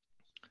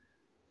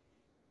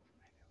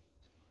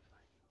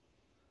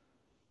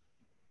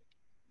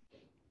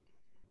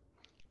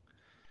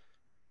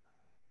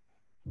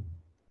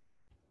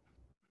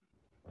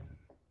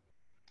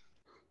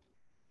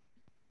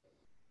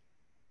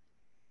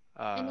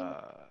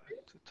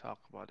 To talk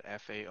about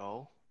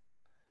FAO.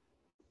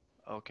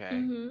 Okay.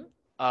 Mm-hmm.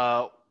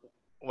 Uh,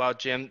 well,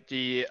 Jim,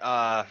 the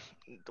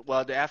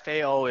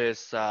FAO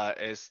is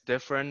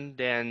different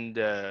than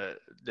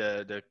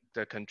the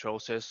control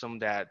system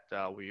that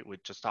we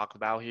just talked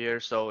about here.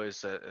 So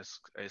it's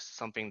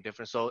something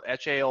different. So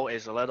HAO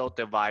is a little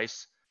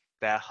device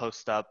that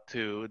hooks up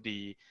to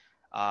the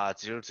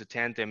 0 to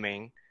 10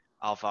 dimming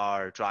of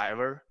our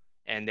driver,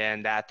 and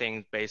then that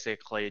thing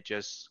basically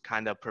just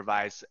kind of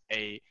provides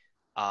a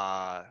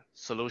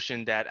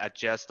solution that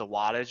adjusts the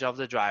wattage of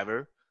the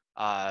driver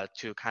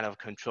to kind of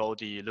control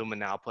the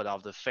lumen output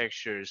of the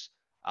fixtures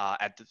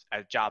at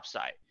job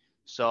site.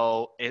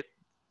 So it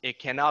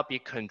cannot be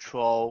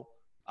controlled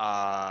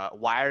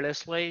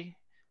wirelessly.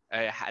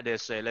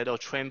 There's a little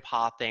trim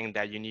pod thing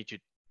that you need to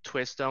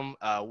twist them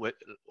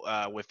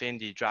within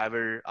the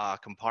driver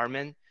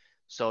compartment.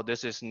 So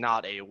this is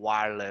not a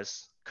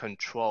wireless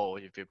control,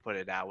 if you put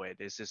it that way.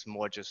 This is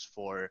more just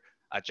for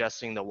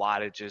adjusting the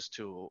wattages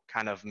to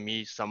kind of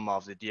meet some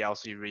of the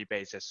DLC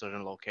rebates at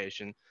certain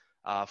location.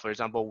 For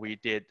example, we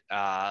did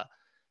a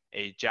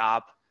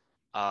job,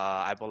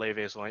 I believe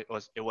it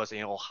was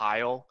in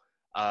Ohio,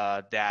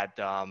 that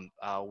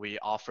we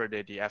offered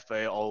the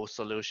FAO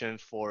solution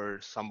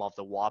for some of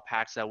the watt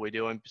packs that we're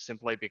doing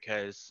simply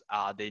because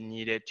they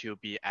needed to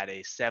be at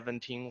a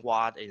 17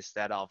 watt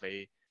instead of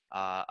a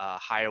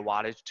higher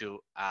wattage to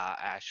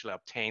actually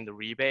obtain the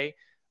rebate.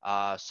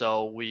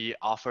 So we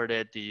offered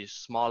it the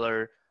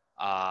smaller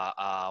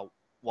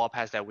watt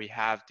packs that we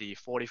have, the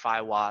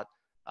 45 watt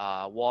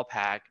wall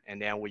pack, and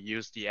then we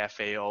use the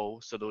FAO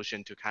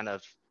solution to kind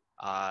of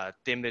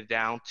dim it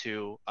down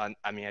to,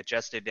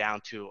 adjust it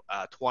down to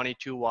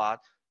 22 watt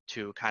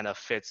to kind of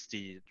fits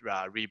the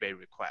rebate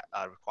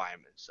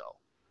requirement. So,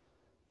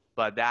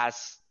 but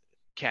that's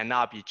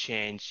cannot be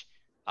changed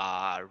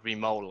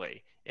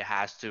remotely. It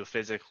has to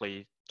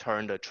physically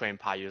turn the train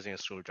pod using a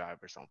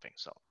screwdriver or something.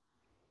 So.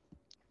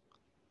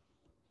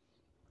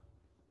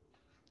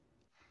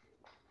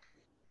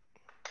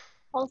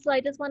 Also,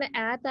 I just want to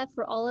add that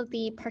for all of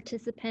the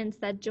participants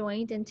that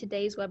joined in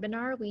today's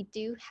webinar, we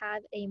do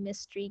have a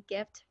mystery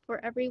gift for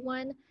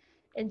everyone.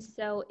 And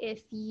so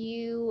if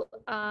you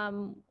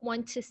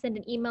want to send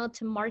an email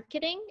to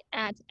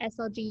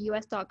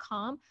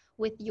marketing@slgus.com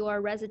with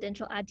your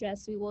residential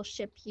address, we will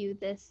ship you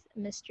this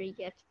mystery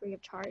gift free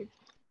of charge.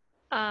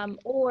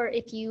 Or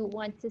if you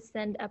want to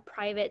send a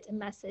private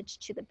message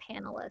to the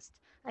panelists,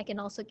 I can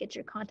also get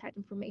your contact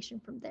information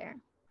from there.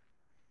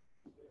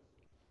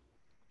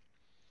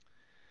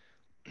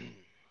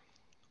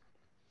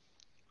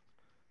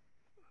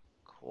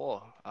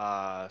 Cool.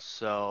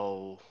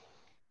 So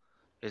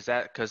is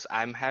that because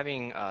I'm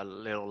having a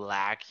little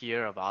lag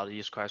here of all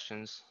these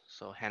questions?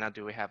 So Hannah,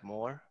 do we have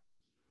more?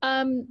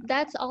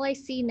 That's all I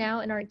see now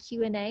in our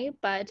Q&A,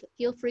 but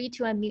feel free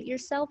to unmute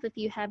yourself if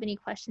you have any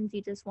questions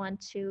you just want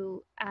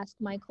to ask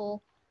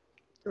Michael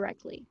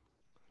directly.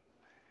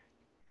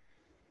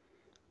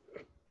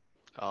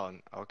 Oh,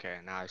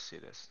 okay. Now I see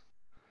this.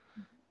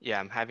 Yeah,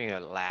 I'm having a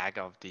lag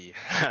of the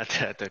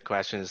the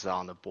questions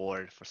on the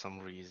board for some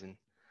reason.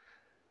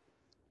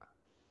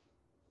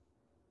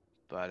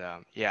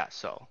 But yeah,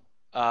 so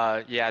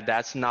yeah,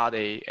 that's not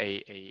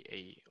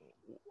I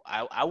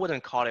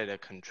wouldn't call it a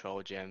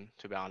control, Jim,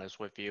 to be honest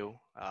with you.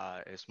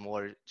 It's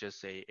more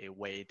just a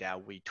way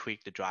that we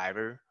tweak the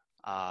driver.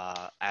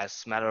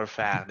 As a matter of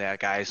fact, there,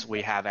 guys,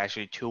 we have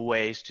actually two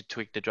ways to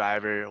tweak the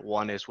driver.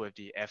 One is with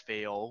the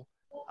FAO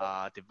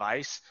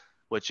device,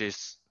 which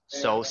is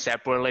sold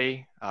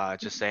separately,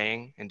 just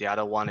saying. And the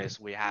other one is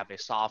we have a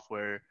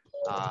software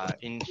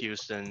in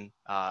Houston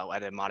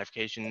at a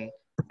modification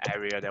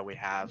area that we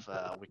have.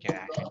 We can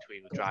actually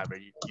tweak the driver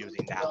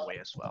using that way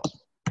as well.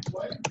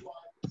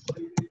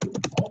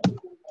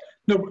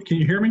 No, can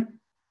you hear me?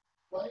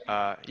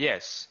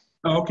 Yes.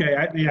 Oh, okay,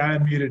 yeah, I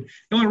unmuted.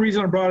 The only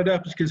reason I brought it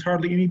up is because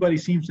hardly anybody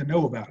seems to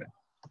know about it.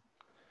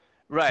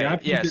 Yeah, Right.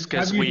 Yes, I've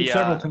because used it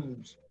several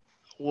times.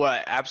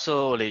 well,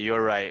 absolutely,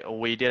 you're right.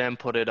 We didn't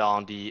put it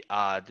on the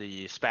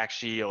spec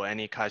sheet or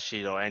any cut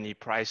sheet or any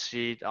price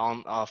sheet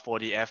on for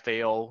the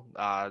FAO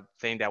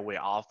thing that we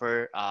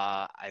offer.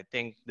 I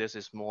think this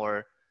is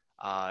more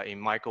in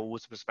Michael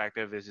Wood's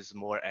perspective. This is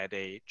more at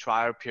a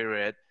trial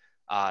period,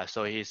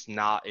 so he's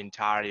not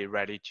entirely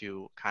ready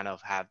to kind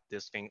of have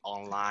this thing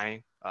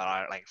online,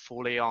 like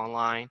fully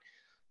online.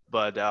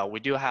 But we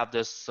do have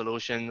this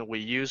solution. We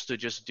used to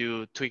just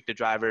do tweak the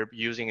driver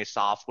using a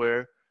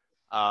software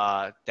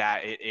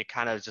that it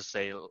kind of just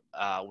say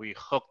we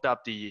hooked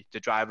up the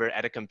driver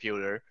at a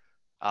computer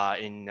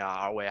in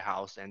our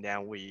warehouse, and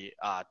then we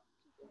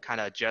kind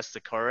of adjust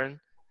the current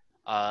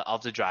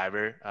of the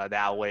driver.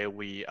 That way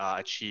we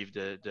achieve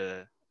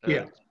the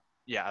Yeah,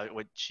 yeah,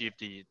 we achieve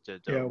the yeah,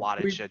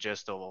 wattage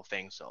adjustable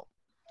thing. So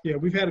yeah.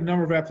 We've had a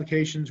number of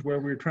applications where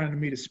we were trying to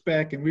meet a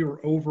spec, and we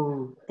were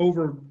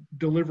over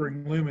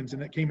delivering lumens,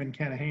 and it came in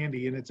kind of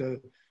handy. And it's a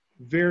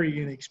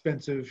very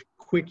inexpensive,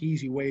 quick,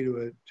 easy way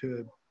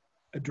to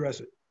address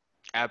it.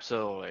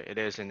 absolutely, it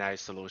is a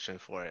nice solution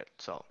for it.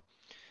 So.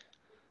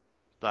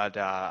 But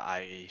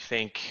I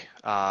think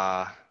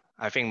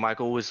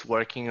Michael was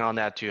working on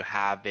that to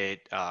have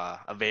it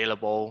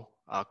available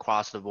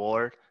across the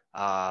board.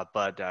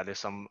 But I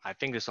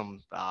think there's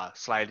some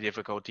slight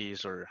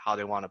difficulties or how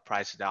they want to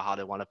price it out, how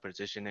they want to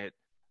position it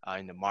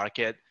in the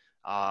market.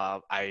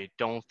 I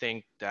don't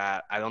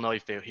know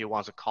if he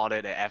wants to call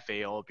it a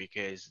FAO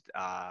because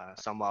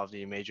some of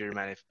the major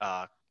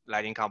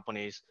lighting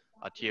companies,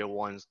 tier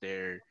ones,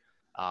 they're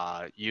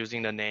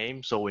using the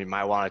name, so we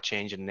might want to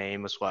change the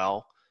name as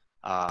well.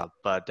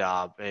 But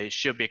it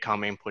should be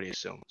coming pretty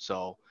soon.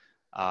 So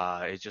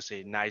it's just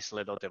a nice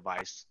little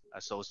device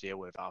associated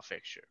with our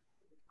fixture.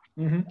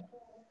 Mm-hmm.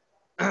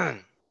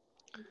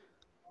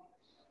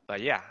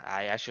 But yeah,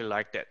 I actually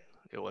liked it.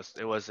 It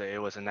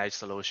was a nice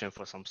solution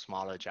for some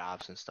smaller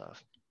jobs and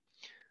stuff.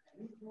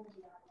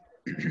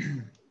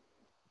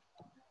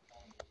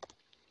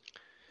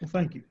 Well,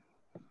 thank you.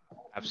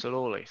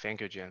 Absolutely, thank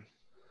you, Jim.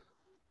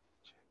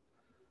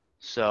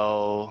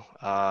 So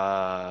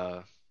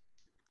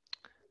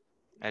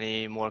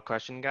any more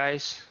question,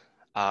 guys?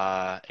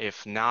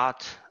 If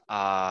not,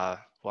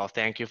 well,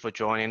 thank you for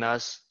joining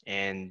us,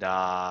 and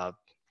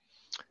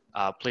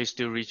please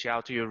do reach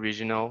out to your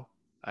regional,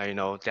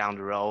 down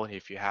the road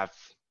if you have,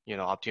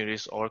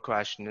 opportunities or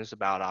questions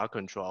about our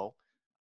control.